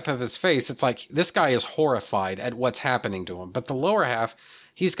top half of his face, it's like this guy is horrified at what's happening to him. But the lower half,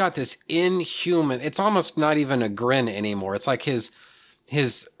 he's got this inhuman, it's almost not even a grin anymore. It's like his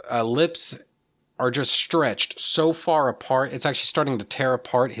lips are just stretched so far apart. It's actually starting to tear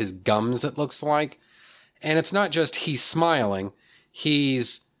apart his gums, it looks like. And it's not just he's smiling.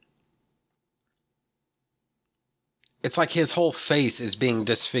 It's like his whole face is being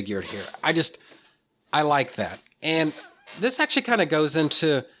disfigured here. I like that. And this actually kind of goes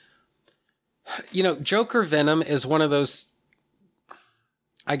into, you know, Joker venom is one of those,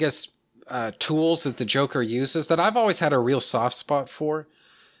 I guess, tools that the Joker uses that I've always had a real soft spot for,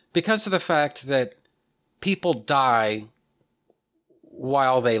 because of the fact that people die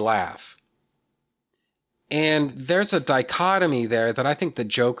while they laugh. And there's a dichotomy there that I think the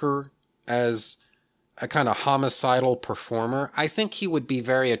Joker, as a kind of homicidal performer, I think he would be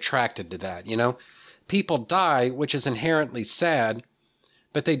very attracted to that, you know? People die, which is inherently sad,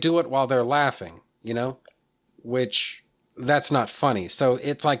 but they do it while they're laughing, you know? Which, that's not funny. So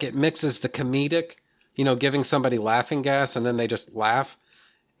it's like it mixes the comedic, you know, giving somebody laughing gas and then they just laugh,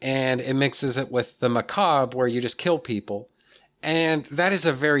 and it mixes it with the macabre where you just kill people. And that is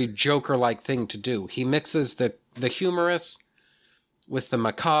a very Joker-like thing to do. He mixes the humorous with the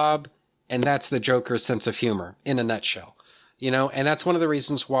macabre, and that's the Joker's sense of humor, in a nutshell. And that's one of the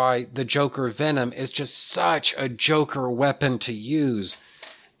reasons why the Joker Venom is just such a Joker weapon to use.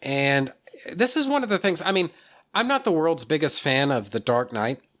 And this is one of the things, I mean, I'm not the world's biggest fan of The Dark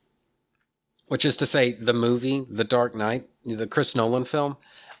Knight, which is to say the movie, The Dark Knight, the Chris Nolan film.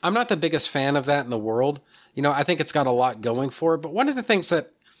 I'm not the biggest fan of that in the world. I think it's got a lot going for it. But one of the things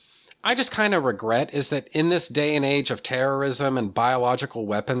that I just kind of regret is that in this day and age of terrorism and biological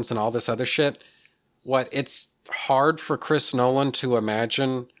weapons and all this other shit, it's hard for Chris Nolan to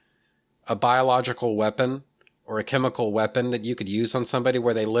imagine a biological weapon or a chemical weapon that you could use on somebody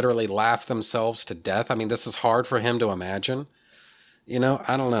where they literally laugh themselves to death. I mean, this is hard for him to imagine.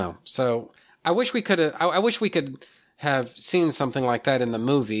 I don't know. So I wish we could have seen something like that in the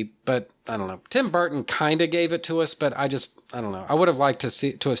movie, but I don't know. Tim Burton kind of gave it to us, but I don't know. I would have liked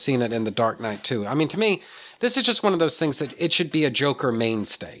to have seen it in The Dark Knight too. I mean, to me, this is just one of those things that it should be a Joker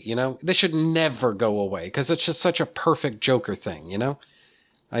mainstay, This should never go away because it's just such a perfect Joker thing,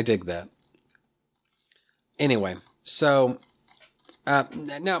 I dig that. Anyway, so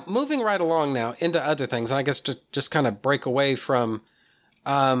now moving right along now into other things, and I guess to just kind of break away from...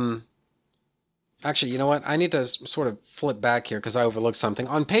 Actually, you know what? I need to sort of flip back here because I overlooked something.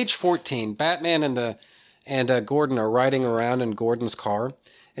 On page 14, Batman and Gordon are riding around in Gordon's car.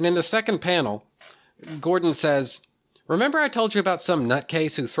 And in the second panel, Gordon says, "Remember I told you about some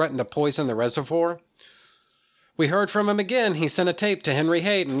nutcase who threatened to poison the reservoir? We heard from him again. He sent a tape to Henry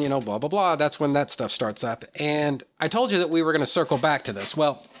Hayden, blah, blah, blah." That's when that stuff starts up. And I told you that we were going to circle back to this.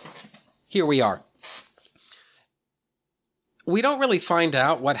 Well, here we are. We don't really find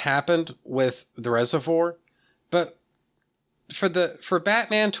out what happened with the reservoir, but for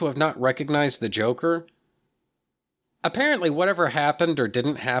Batman to have not recognized the Joker, apparently whatever happened or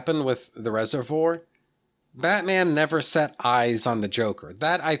didn't happen with the reservoir, Batman never set eyes on the Joker.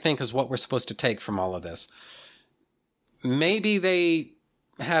 That, I think, is what we're supposed to take from all of this. Maybe they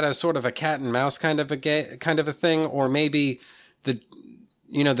had a sort of a cat and mouse kind of a thing, or maybe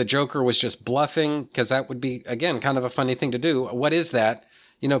the Joker was just bluffing, because that would be, again, kind of a funny thing to do. What is that?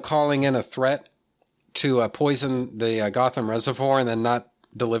 Calling in a threat to poison the Gotham Reservoir and then not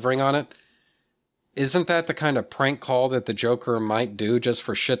delivering on it. Isn't that the kind of prank call that the Joker might do just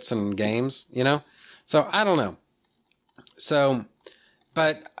for shits and games, So, I don't know. So,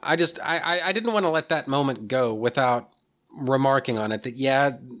 but I didn't want to let that moment go without remarking on it that,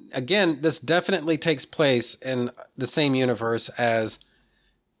 yeah, again, this definitely takes place in the same universe as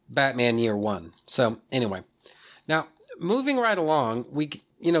Batman Year One. So anyway, now moving right along,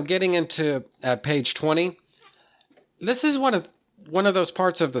 getting into page 20. This is one of those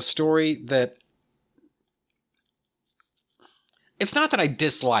parts of the story that it's not that I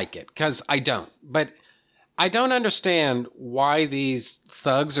dislike it, because I don't, but I don't understand why these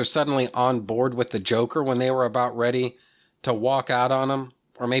thugs are suddenly on board with the Joker when they were about ready to walk out on him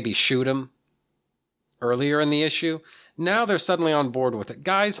or maybe shoot him earlier in the issue. Now they're suddenly on board with it.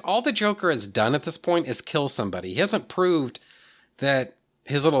 Guys, all the Joker has done at this point is kill somebody. He hasn't proved that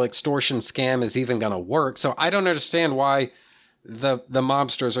his little extortion scam is even going to work. So I don't understand why the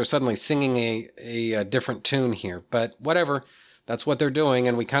mobsters are suddenly singing a different tune here. But whatever, that's what they're doing,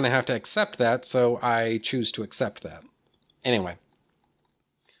 and we kind of have to accept that, so I choose to accept that. Anyway,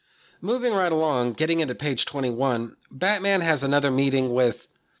 moving right along, getting into page 21, Batman has another meeting with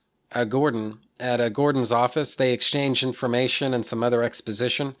Gordon at Gordon's office. They exchange information and some other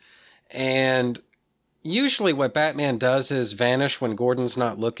exposition. And usually what Batman does is vanish when Gordon's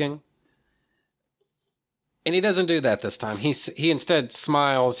not looking. And he doesn't do that this time. He instead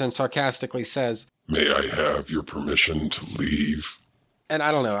smiles and sarcastically says, "May I have your permission to leave?" And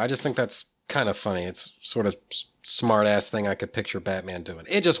I don't know. I just think that's kind of funny. It's sort of smart-ass thing I could picture Batman doing.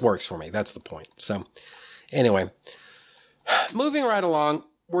 It just works for me. That's the point. So anyway, moving right along,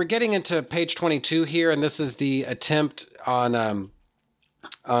 we're getting into page 22 here, and this is the attempt on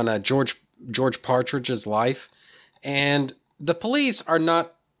George Partridge's life. And the police are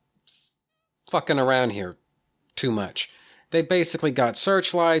not fucking around here too much. They basically got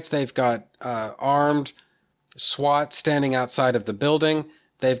searchlights. They've got armed SWAT standing outside of the building.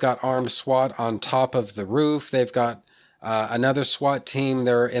 They've got armed SWAT on top of the roof. They've got another SWAT team.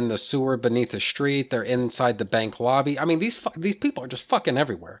 They're in the sewer beneath the street. They're inside the bank lobby. I mean, these people are just fucking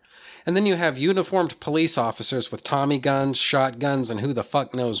everywhere. And then you have uniformed police officers with Tommy guns, shotguns, and who the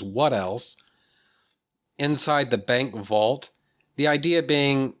fuck knows what else inside the bank vault. The idea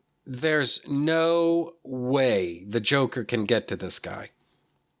being, there's no way the Joker can get to this guy.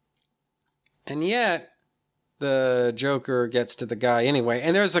 And yet, the Joker gets to the guy anyway.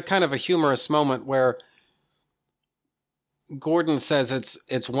 And there's a kind of a humorous moment where Gordon says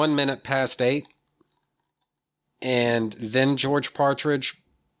it's 1 minute past 8. and then George Partridge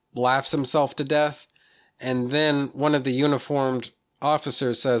laughs himself to death. And then one of the uniformed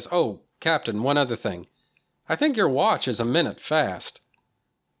officers says, "Oh, Captain, one other thing. I think your watch is a minute fast."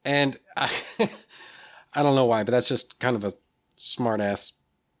 And I don't know why, but that's just kind of a smart-ass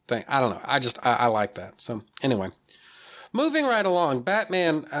thing. I don't know. I like that. So anyway, moving right along,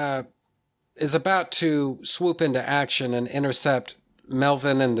 Batman is about to swoop into action and intercept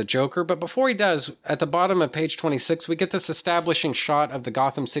Melvin and the Joker. But before he does, at the bottom of page 26, we get this establishing shot of the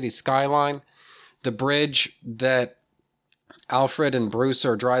Gotham City skyline, the bridge that Alfred and Bruce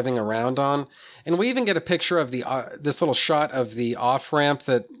are driving around on. And we even get a picture of the this little shot of the off-ramp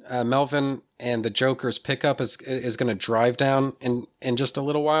that Melvin and the Joker's pickup is going to drive down in just a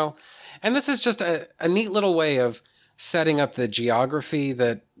little while. And this is just a neat little way of setting up the geography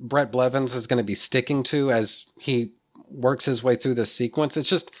that Brett Blevins is going to be sticking to as he works his way through this sequence. It's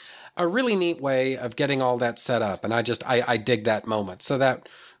just a really neat way of getting all that set up. And I dig that moment. So that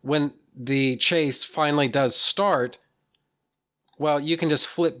when the chase finally does start, well, you can just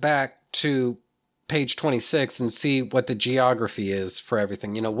flip back to page 26 and see what the geography is for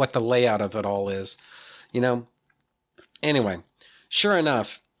everything, you know, what the layout of it all is, you know. Anyway, sure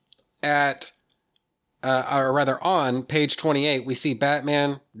enough, on page 28, we see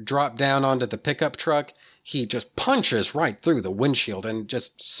Batman drop down onto the pickup truck. He just punches right through the windshield and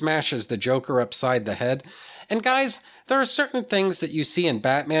just smashes the Joker upside the head. And guys, there are certain things that you see in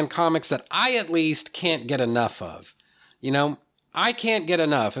Batman comics that I at least can't get enough of. You know, I can't get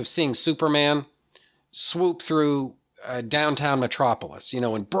enough of seeing Superman swoop through downtown Metropolis. You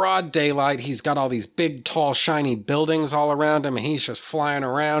know, in broad daylight, he's got all these big, tall, shiny buildings all around him, and he's just flying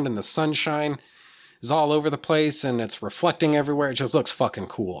around, and the sunshine is all over the place, and it's reflecting everywhere. It just looks fucking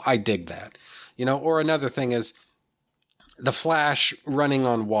cool. I dig that. You know, or another thing is the Flash running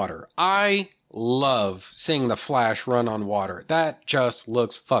on water. I love seeing the Flash run on water. That just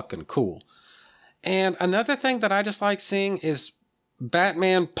looks fucking cool. And another thing that I just like seeing is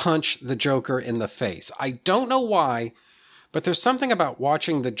Batman punch the Joker in the face. I don't know why, but there's something about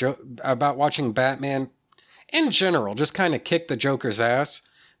watching Batman in general just kind of kick the Joker's ass,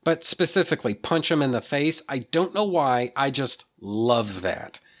 but specifically punch him in the face. I don't know why. I just love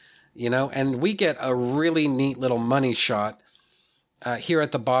that. You know, and we get a really neat little money shot here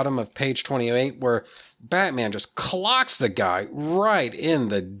at the bottom of page 28 where Batman just clocks the guy right in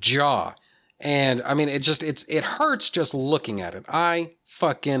the jaw. And I mean, it hurts just looking at it. I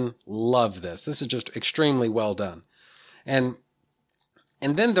fucking love this. This is just extremely well done. And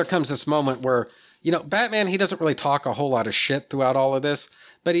then there comes this moment where, you know, Batman, he doesn't really talk a whole lot of shit throughout all of this,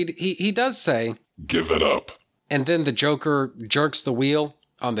 but he does say, "Give it up." And then the Joker jerks the wheel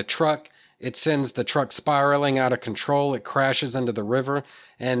on the truck. It sends the truck spiraling out of control. It crashes into the river.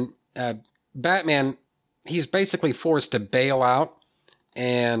 And Batman, he's basically forced to bail out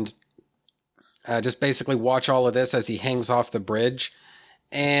and just basically watch all of this as he hangs off the bridge.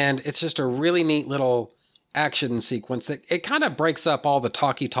 And it's just a really neat little action sequence that it kind of breaks up all the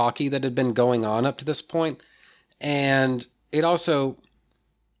talky that had been going on up to this point. And it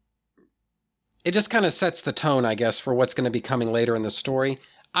just kind of sets the tone, I guess, for what's going to be coming later in the story.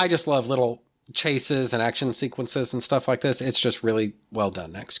 I just love little chases and action sequences and stuff like this. It's just really well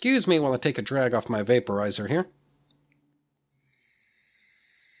done. Now, excuse me while I take a drag off my vaporizer here.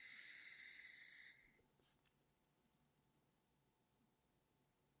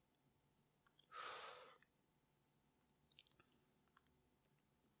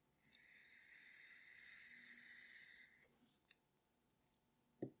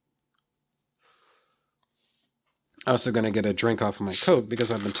 I'm also going to get a drink off of my coat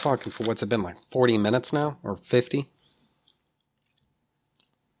because I've been talking for what's it been, like 40 minutes now? Or 50?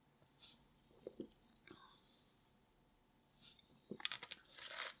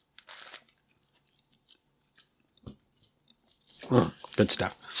 Good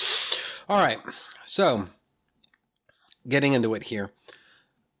stuff. All right. So, getting into it here.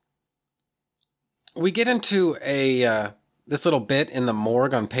 We get into this little bit in the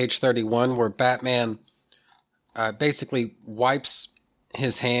morgue on page 31 where Batman basically wipes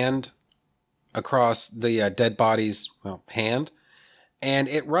his hand across the dead body's hand, and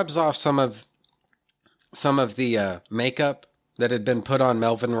it rubs off some of the makeup that had been put on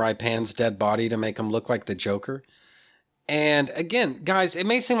Melvin Raipan's dead body to make him look like the Joker. And again, guys, it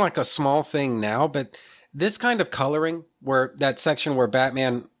may seem like a small thing now, but this kind of coloring, where that section where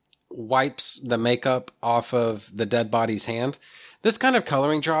Batman wipes the makeup off of the dead body's hand, this kind of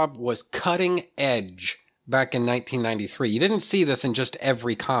coloring job was cutting edge back in 1993. You didn't see this in just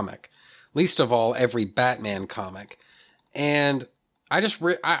every comic, least of all every Batman comic. And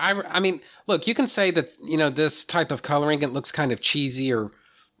I mean, look, you can say that, you know, this type of coloring, it looks kind of cheesy or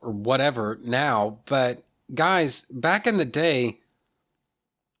whatever now, but guys, back in the day,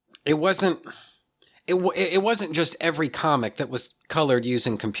 it wasn't just every comic that was colored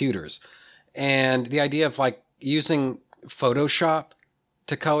using computers. And the idea of like using Photoshop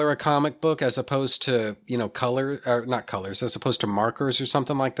to color a comic book as opposed to, you know, not colors, as opposed to markers or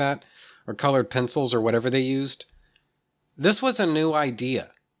something like that, or colored pencils or whatever they used. This was a new idea,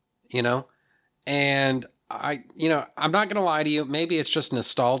 you know, and I'm not going to lie to you. Maybe it's just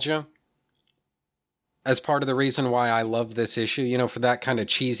nostalgia as part of the reason why I love this issue, you know, for that kind of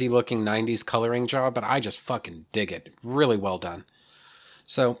cheesy looking 90s coloring job, but I just fucking dig it. Really well done.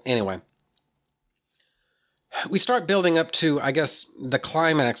 So anyway, we start building up to, I guess, the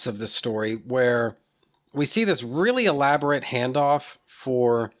climax of this story where we see this really elaborate handoff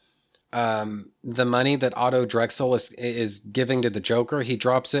for the money that Otto Drexel is giving to the Joker. He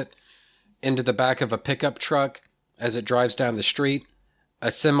drops it into the back of a pickup truck as it drives down the street.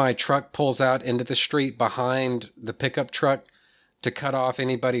 A semi-truck pulls out into the street behind the pickup truck to cut off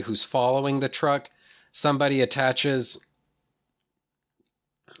anybody who's following the truck. Somebody attaches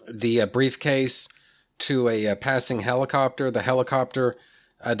the briefcase to a passing helicopter. The helicopter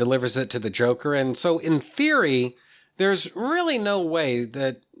delivers it to the Joker. And so in theory, there's really no way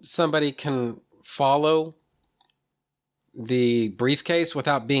that somebody can follow the briefcase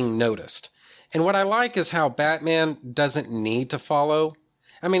without being noticed. And what I like is how Batman doesn't need to follow.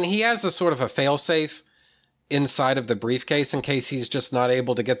 I mean, he has a sort of a failsafe inside of the briefcase in case he's just not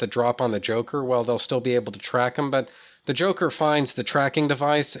able to get the drop on the Joker. Well, they'll still be able to track him, but the Joker finds the tracking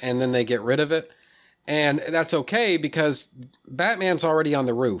device and then they get rid of it. And that's okay because Batman's already on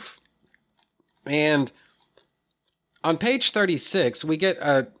the roof. And on page 36, we get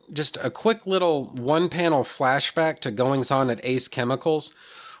just a quick little one-panel flashback to goings-on at Ace Chemicals,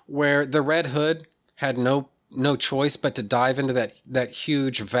 where the Red Hood had no choice but to dive into that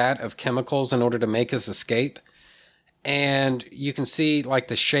huge vat of chemicals in order to make his escape. And you can see like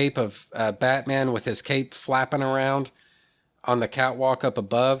the shape of Batman with his cape flapping around on the catwalk up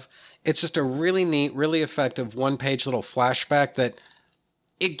above. It's just a really neat, really effective one-page little flashback that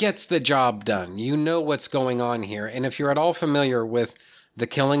it gets the job done. You know what's going on here. And if you're at all familiar with The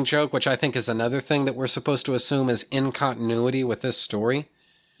Killing Joke, which I think is another thing that we're supposed to assume is in continuity with this story,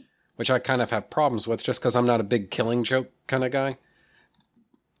 which I kind of have problems with just because I'm not a big Killing Joke kind of guy.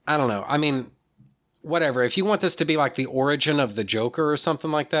 I don't know. I mean, whatever. If you want this to be like the origin of the Joker or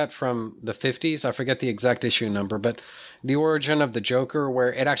something like that from the 50s, I forget the exact issue number, but the origin of the Joker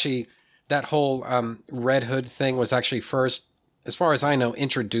where it actually, that whole Red Hood thing was actually first, as far as I know,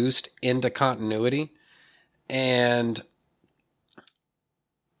 introduced into continuity. And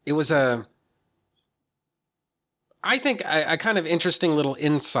it was I think a kind of interesting little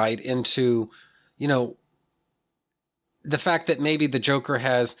insight into, you know, the fact that maybe the Joker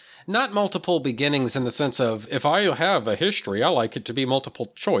has not multiple beginnings in the sense of, if I have a history, I like it to be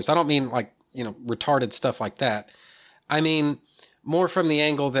multiple choice. I don't mean like, you know, retarded stuff like that. I mean more from the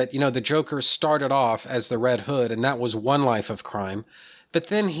angle that, you know, the Joker started off as the Red Hood, and that was one life of crime. But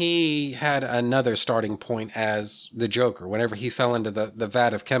then he had another starting point as the Joker, whenever he fell into the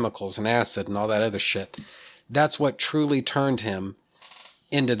vat of chemicals and acid and all that other shit. That's what truly turned him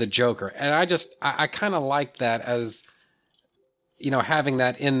into the Joker. And I kind of like that as, you know, having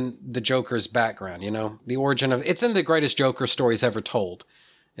that in the Joker's background, you know, the origin of, it's in the greatest Joker stories ever told,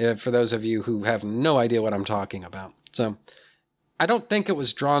 for those of you who have no idea what I'm talking about. So I don't think it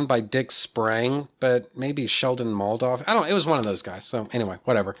was drawn by Dick Sprang, but maybe Sheldon Moldoff. I don't know. It was one of those guys. So anyway,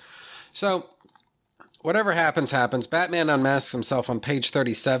 whatever. So whatever happens. Batman unmasks himself on page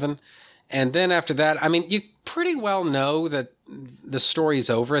 37. And then after that, I mean, you pretty well know that the story's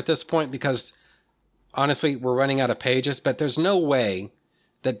over at this point because honestly, we're running out of pages, but there's no way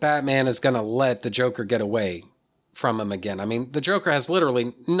that Batman is going to let the Joker get away from him again. I mean, the Joker has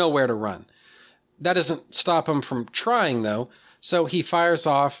literally nowhere to run. That doesn't stop him from trying, though. So he fires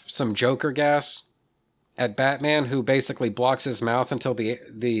off some Joker gas at Batman, who basically blocks his mouth until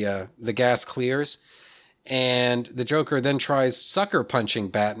the gas clears. And the Joker then tries sucker punching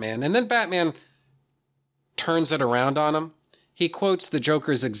Batman. And then Batman turns it around on him. He quotes the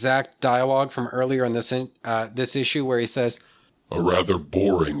Joker's exact dialogue from earlier in this issue where he says, "A rather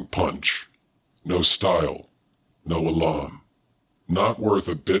boring punch. No style. No alarm. Not worth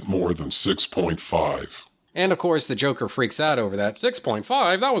a bit more than 6.5. And of course, the Joker freaks out over that.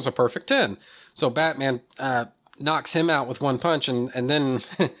 6.5? That was a perfect 10. So Batman knocks him out with one punch and then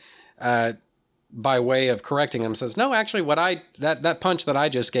by way of correcting him says, no, actually, that punch that I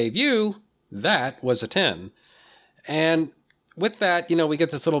just gave you, that was a 10. And with that, we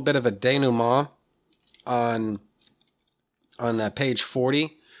get this little bit of a denouement on page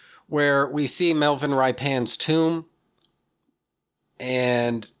 40, where we see Melvin Raipan's tomb,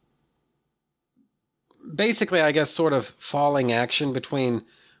 and basically, I guess, sort of falling action between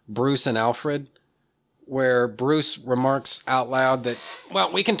Bruce and Alfred, where Bruce remarks out loud that,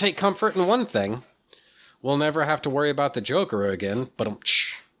 well, we can take comfort in one thing. We'll never have to worry about the Joker again. But,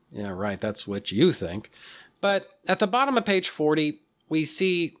 yeah, right, that's what you think. But at the bottom of page 40, we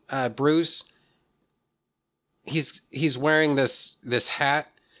see Bruce. He's wearing this hat,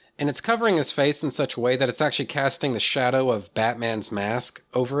 and it's covering his face in such a way that it's actually casting the shadow of Batman's mask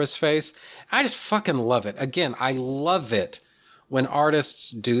over his face. I just fucking love it. Again, I love it when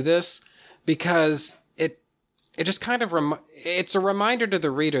artists do this, because it just kind of it's a reminder to the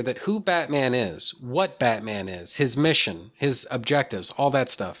reader that who Batman is, what Batman is, his mission, his objectives, all that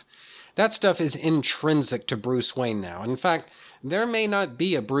stuff. That stuff is intrinsic to Bruce Wayne now. In fact, there may not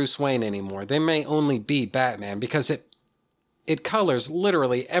be a Bruce Wayne anymore. There may only be Batman, because it colors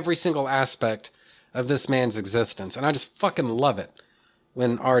literally every single aspect of this man's existence. And I just fucking love it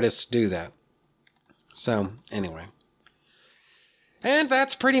when artists do that. So, anyway. And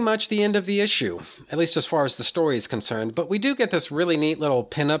that's pretty much the end of the issue, at least as far as the story is concerned. But we do get this really neat little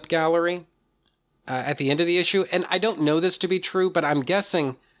pinup gallery at the end of the issue. And I don't know this to be true, but I'm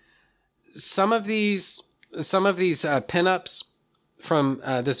guessing some of these pinups from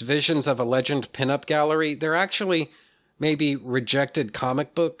this Visions of a Legend pinup gallery, they're actually maybe rejected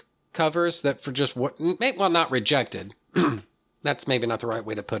comic book covers that for just what, well, not rejected. That's maybe not the right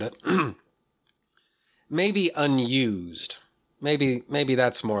way to put it. Maybe unused. Maybe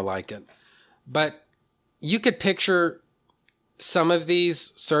that's more like it. But you could picture some of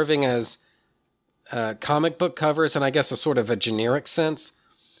these serving as comic book covers, and I guess a sort of a generic sense.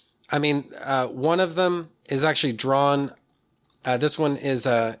 I mean, one of them is actually drawn. This one is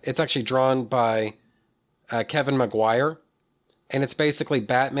it's actually drawn by Kevin Maguire, and it's basically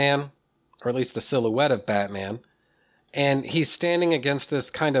Batman, or at least the silhouette of Batman, and he's standing against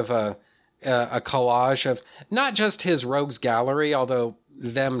this kind of a collage of not just his rogues gallery, although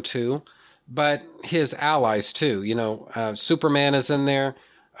them too, but his allies too. Superman is in there,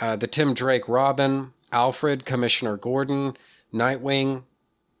 the Tim Drake Robin, Alfred, Commissioner Gordon, Nightwing,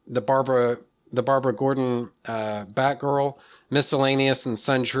 the Barbara Gordon Batgirl, miscellaneous and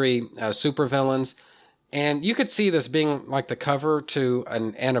sundry supervillains. And you could see this being like the cover to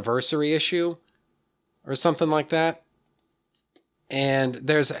an anniversary issue or something like that. And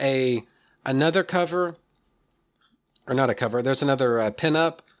there's another cover, or not a cover, there's another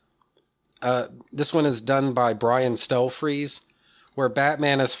pinup. This one is done by Brian Stelfreeze, where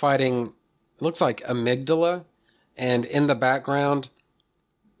Batman is fighting, looks like Amygdala, and in the background,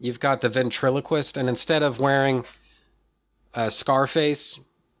 you've got the ventriloquist, and instead of wearing a Scarface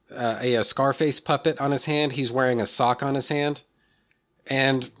puppet on his hand, he's wearing a sock on his hand.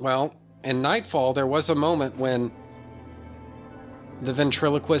 And, well, in Nightfall, there was a moment when the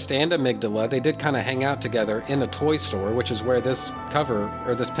ventriloquist and Amygdala, they did kind of hang out together in a toy store, which is where this cover,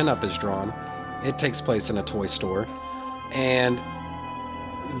 or this pinup, is drawn. It takes place in a toy store. And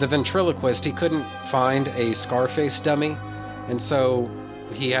the ventriloquist, he couldn't find a Scarface dummy, and so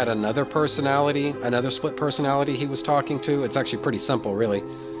he had another personality, another split personality he was talking to. It's actually pretty simple, really.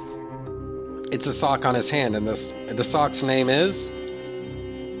 It's a sock on his hand, and the sock's name is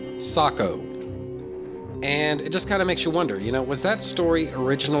Socko. And it just kind of makes you wonder, was that story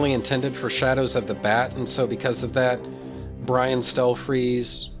originally intended for Shadows of the Bat? And so because of that, Brian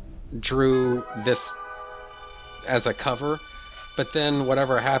Stelfreeze drew this as a cover. But then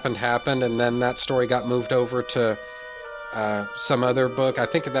whatever happened, and then that story got moved over to some other book. I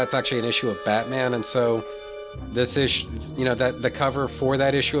think that's actually an issue of Batman. And so this issue, that the cover for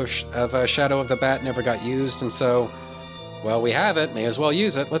that issue of Shadow of the Bat never got used. And so, well, we have it. May as well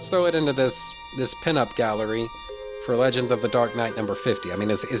use it. Let's throw it into this pinup gallery for Legends of the Dark Knight number 50. I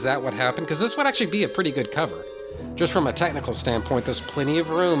mean, is that what happened? Because this would actually be a pretty good cover. Just from a technical standpoint, there's plenty of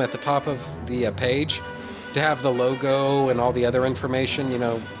room at the top of the page to have the logo and all the other information,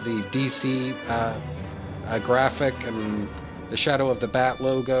 the DC graphic and the Shadow of the Bat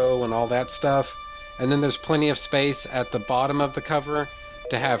logo and all that stuff. And then there's plenty of space at the bottom of the cover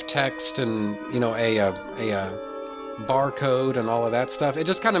to have text and, a barcode and all of that stuff. It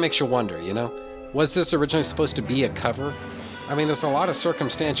just kind of makes you wonder, was this originally supposed to be a cover? I mean, there's a lot of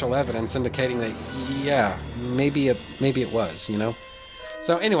circumstantial evidence indicating that, yeah, maybe it was,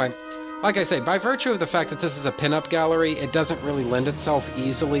 So anyway, like I say, by virtue of the fact that this is a pinup gallery, it doesn't really lend itself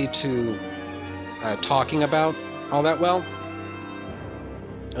easily to talking about all that well.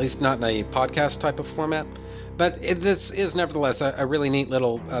 At least not in a podcast type of format. But this is nevertheless a really neat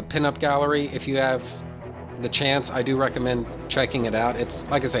little pinup gallery. If you have the chance, I do recommend checking it out. It's,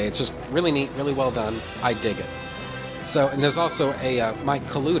 like I say, it's just really neat, really well done. I dig it. So, and there's also a Mike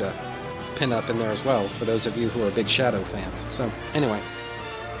Kaluta pinup in there as well, for those of you who are big Shadow fans. So, anyway.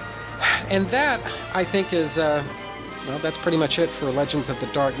 And that, I think, is, well, that's pretty much it for Legends of the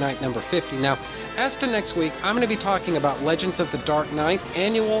Dark Knight number 50. Now, as to next week, I'm going to be talking about Legends of the Dark Knight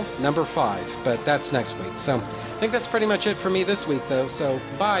Annual number 5, but that's next week. So, I think that's pretty much it for me this week, though. So,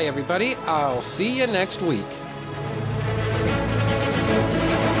 bye, everybody. I'll see you next week.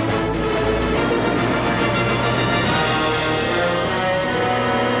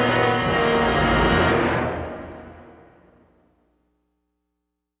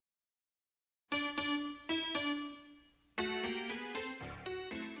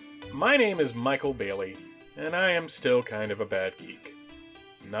 My name is Michael Bailey, and I am still kind of a bad geek.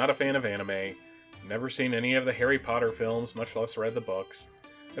 Not a fan of anime, never seen any of the Harry Potter films, much less read the books.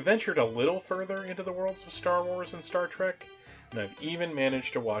 I ventured a little further into the worlds of Star Wars and Star Trek, and I've even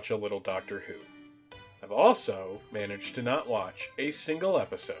managed to watch a little Doctor Who. I've also managed to not watch a single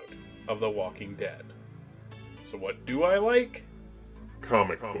episode of The Walking Dead. So what do I like?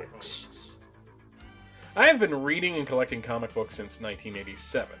 Comic books. I have been reading and collecting comic books since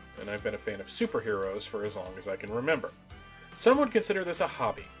 1987, and I've been a fan of superheroes for as long as I can remember. Some would consider this a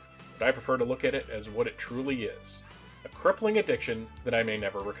hobby, but I prefer to look at it as what it truly is, a crippling addiction that I may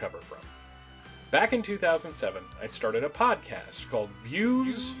never recover from. Back in 2007, I started a podcast called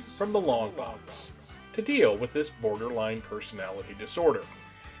Views from the Long Box to deal with this borderline personality disorder.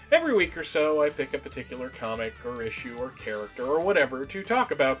 Every week or so, I pick a particular comic or issue or character or whatever to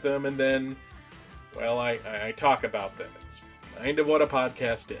talk about them, and then, well, I talk about them. It's kind of what a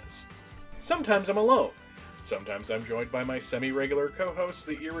podcast is. Sometimes I'm alone. Sometimes I'm joined by my semi-regular co-hosts,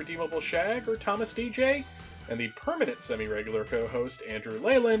 the Irredeemable Shag or Thomas DJ, and the permanent semi-regular co-host, Andrew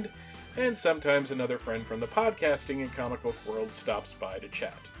Leyland, and sometimes another friend from the podcasting and comic book world stops by to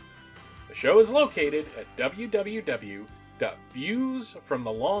chat. The show is located at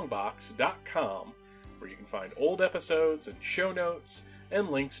www.viewsfromthelongbox.com, where you can find old episodes and show notes and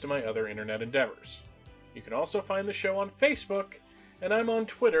links to my other internet endeavors. You can also find the show on Facebook, and I'm on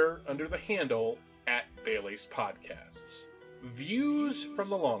Twitter under the handle @Bailey's Podcasts. Views from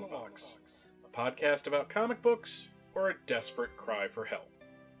the Long Box, a podcast about comic books or a desperate cry for help.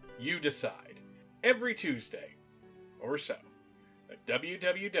 You decide. Every Tuesday, or so, at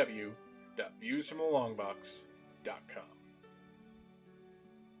www.viewsfromthelongbox.com.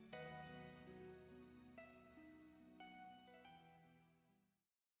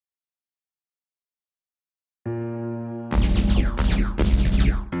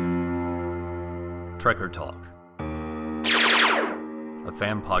 Trekker Talk, a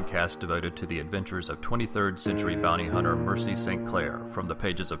fan podcast devoted to the adventures of 23rd century bounty hunter Mercy St. Clair from the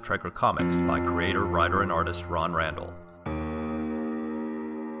pages of Trekker Comics by creator, writer, and artist Ron Randall.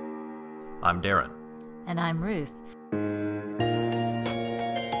 I'm Darren. And I'm Ruth.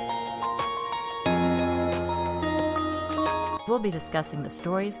 We'll be discussing the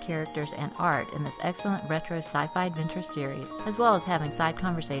stories, characters, and art in this excellent retro sci-fi adventure series, as well as having side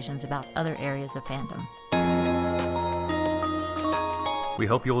conversations about other areas of fandom. We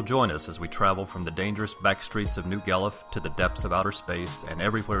hope you'll join us as we travel from the dangerous back streets of New Guelph to the depths of outer space and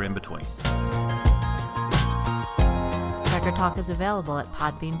everywhere in between. Trekker Talk is available at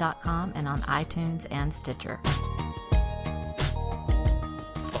podbean.com and on iTunes and Stitcher.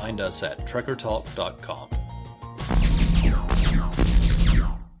 Find us at trekkertalk.com.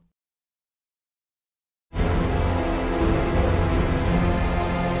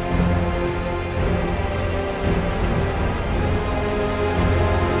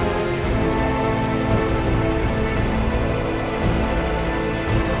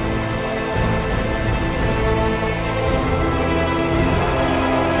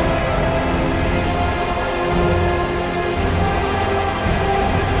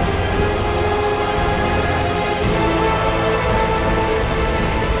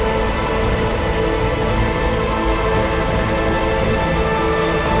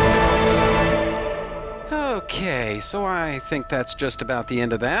 So I think that's just about the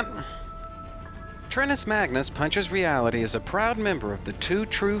end of that. Trennis Magnus Punches Reality is a proud member of the Two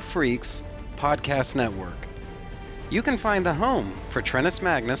True Freaks podcast network. You can find the home for Trennis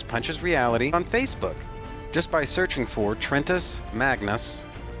Magnus Punches Reality on Facebook just by searching for Trentis Magnus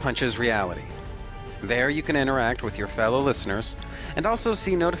Punches Reality. There you can interact with your fellow listeners and also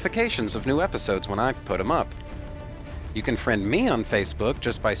see notifications of new episodes when I put them up. You can friend me on Facebook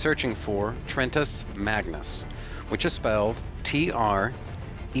just by searching for Trentis Magnus, which is spelled Trentus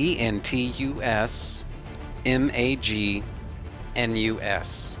Magnus.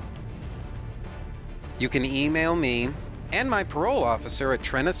 You can email me and my parole officer at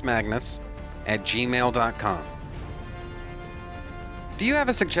trennismagnus@gmail.com. Do you have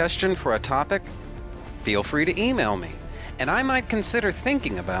a suggestion for a topic? Feel free to email me, and I might consider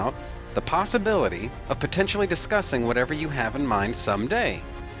thinking about the possibility of potentially discussing whatever you have in mind someday.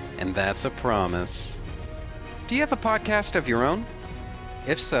 And that's a promise. Do you have a podcast of your own?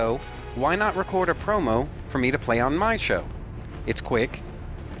 If so, why not record a promo for me to play on my show? It's quick,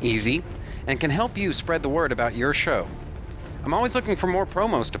 easy, and can help you spread the word about your show. I'm always looking for more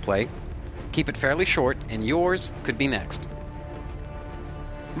promos to play. Keep it fairly short, and yours could be next.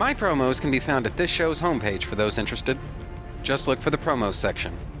 My promos can be found at this show's homepage for those interested. Just look for the promos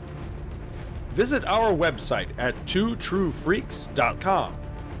section. Visit our website at twotruefreaks.com.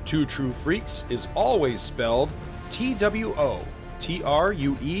 Two True Freaks is always spelled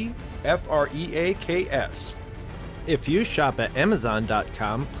TWOTRUEFREAKS. If you shop at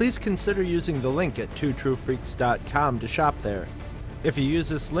Amazon.com, please consider using the link at twotruefreaks.com to shop there. If you use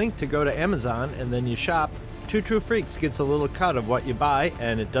this link to go to Amazon and then you shop, Two True Freaks gets a little cut of what you buy,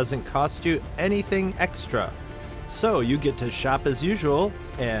 and it doesn't cost you anything extra. So you get to shop as usual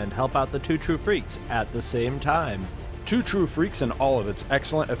and help out the Two True Freaks at the same time. Two True Freaks and all of its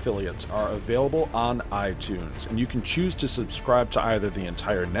excellent affiliates are available on iTunes, and you can choose to subscribe to either the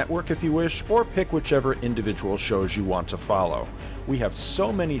entire network if you wish, or pick whichever individual shows you want to follow. We have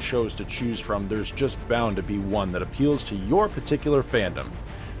so many shows to choose from, there's just bound to be one that appeals to your particular fandom.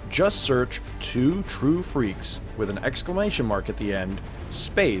 Just search Two True Freaks with an exclamation mark at the end,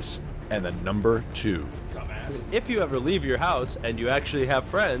 space, and the number 2. If you ever leave your house and you actually have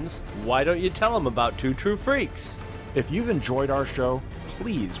friends, why don't you tell them about Two True Freaks? If you've enjoyed our show,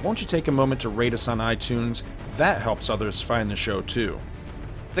 please won't you take a moment to rate us on iTunes? That helps others find the show too.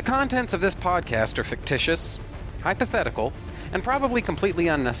 The contents of this podcast are fictitious, hypothetical, and probably completely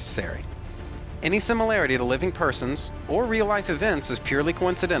unnecessary. Any similarity to living persons or real-life events is purely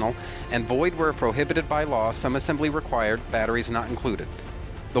coincidental and void where prohibited by law, some assembly required, batteries not included.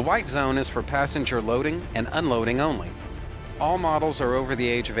 The white zone is for passenger loading and unloading only. All models are over the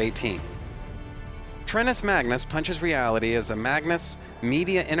age of 18. Trennis Magnus Punches Reality is a Magnus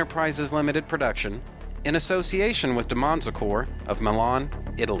Media Enterprises Limited production in association with DeMonzicore of Milan,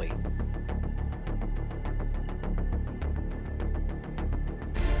 Italy.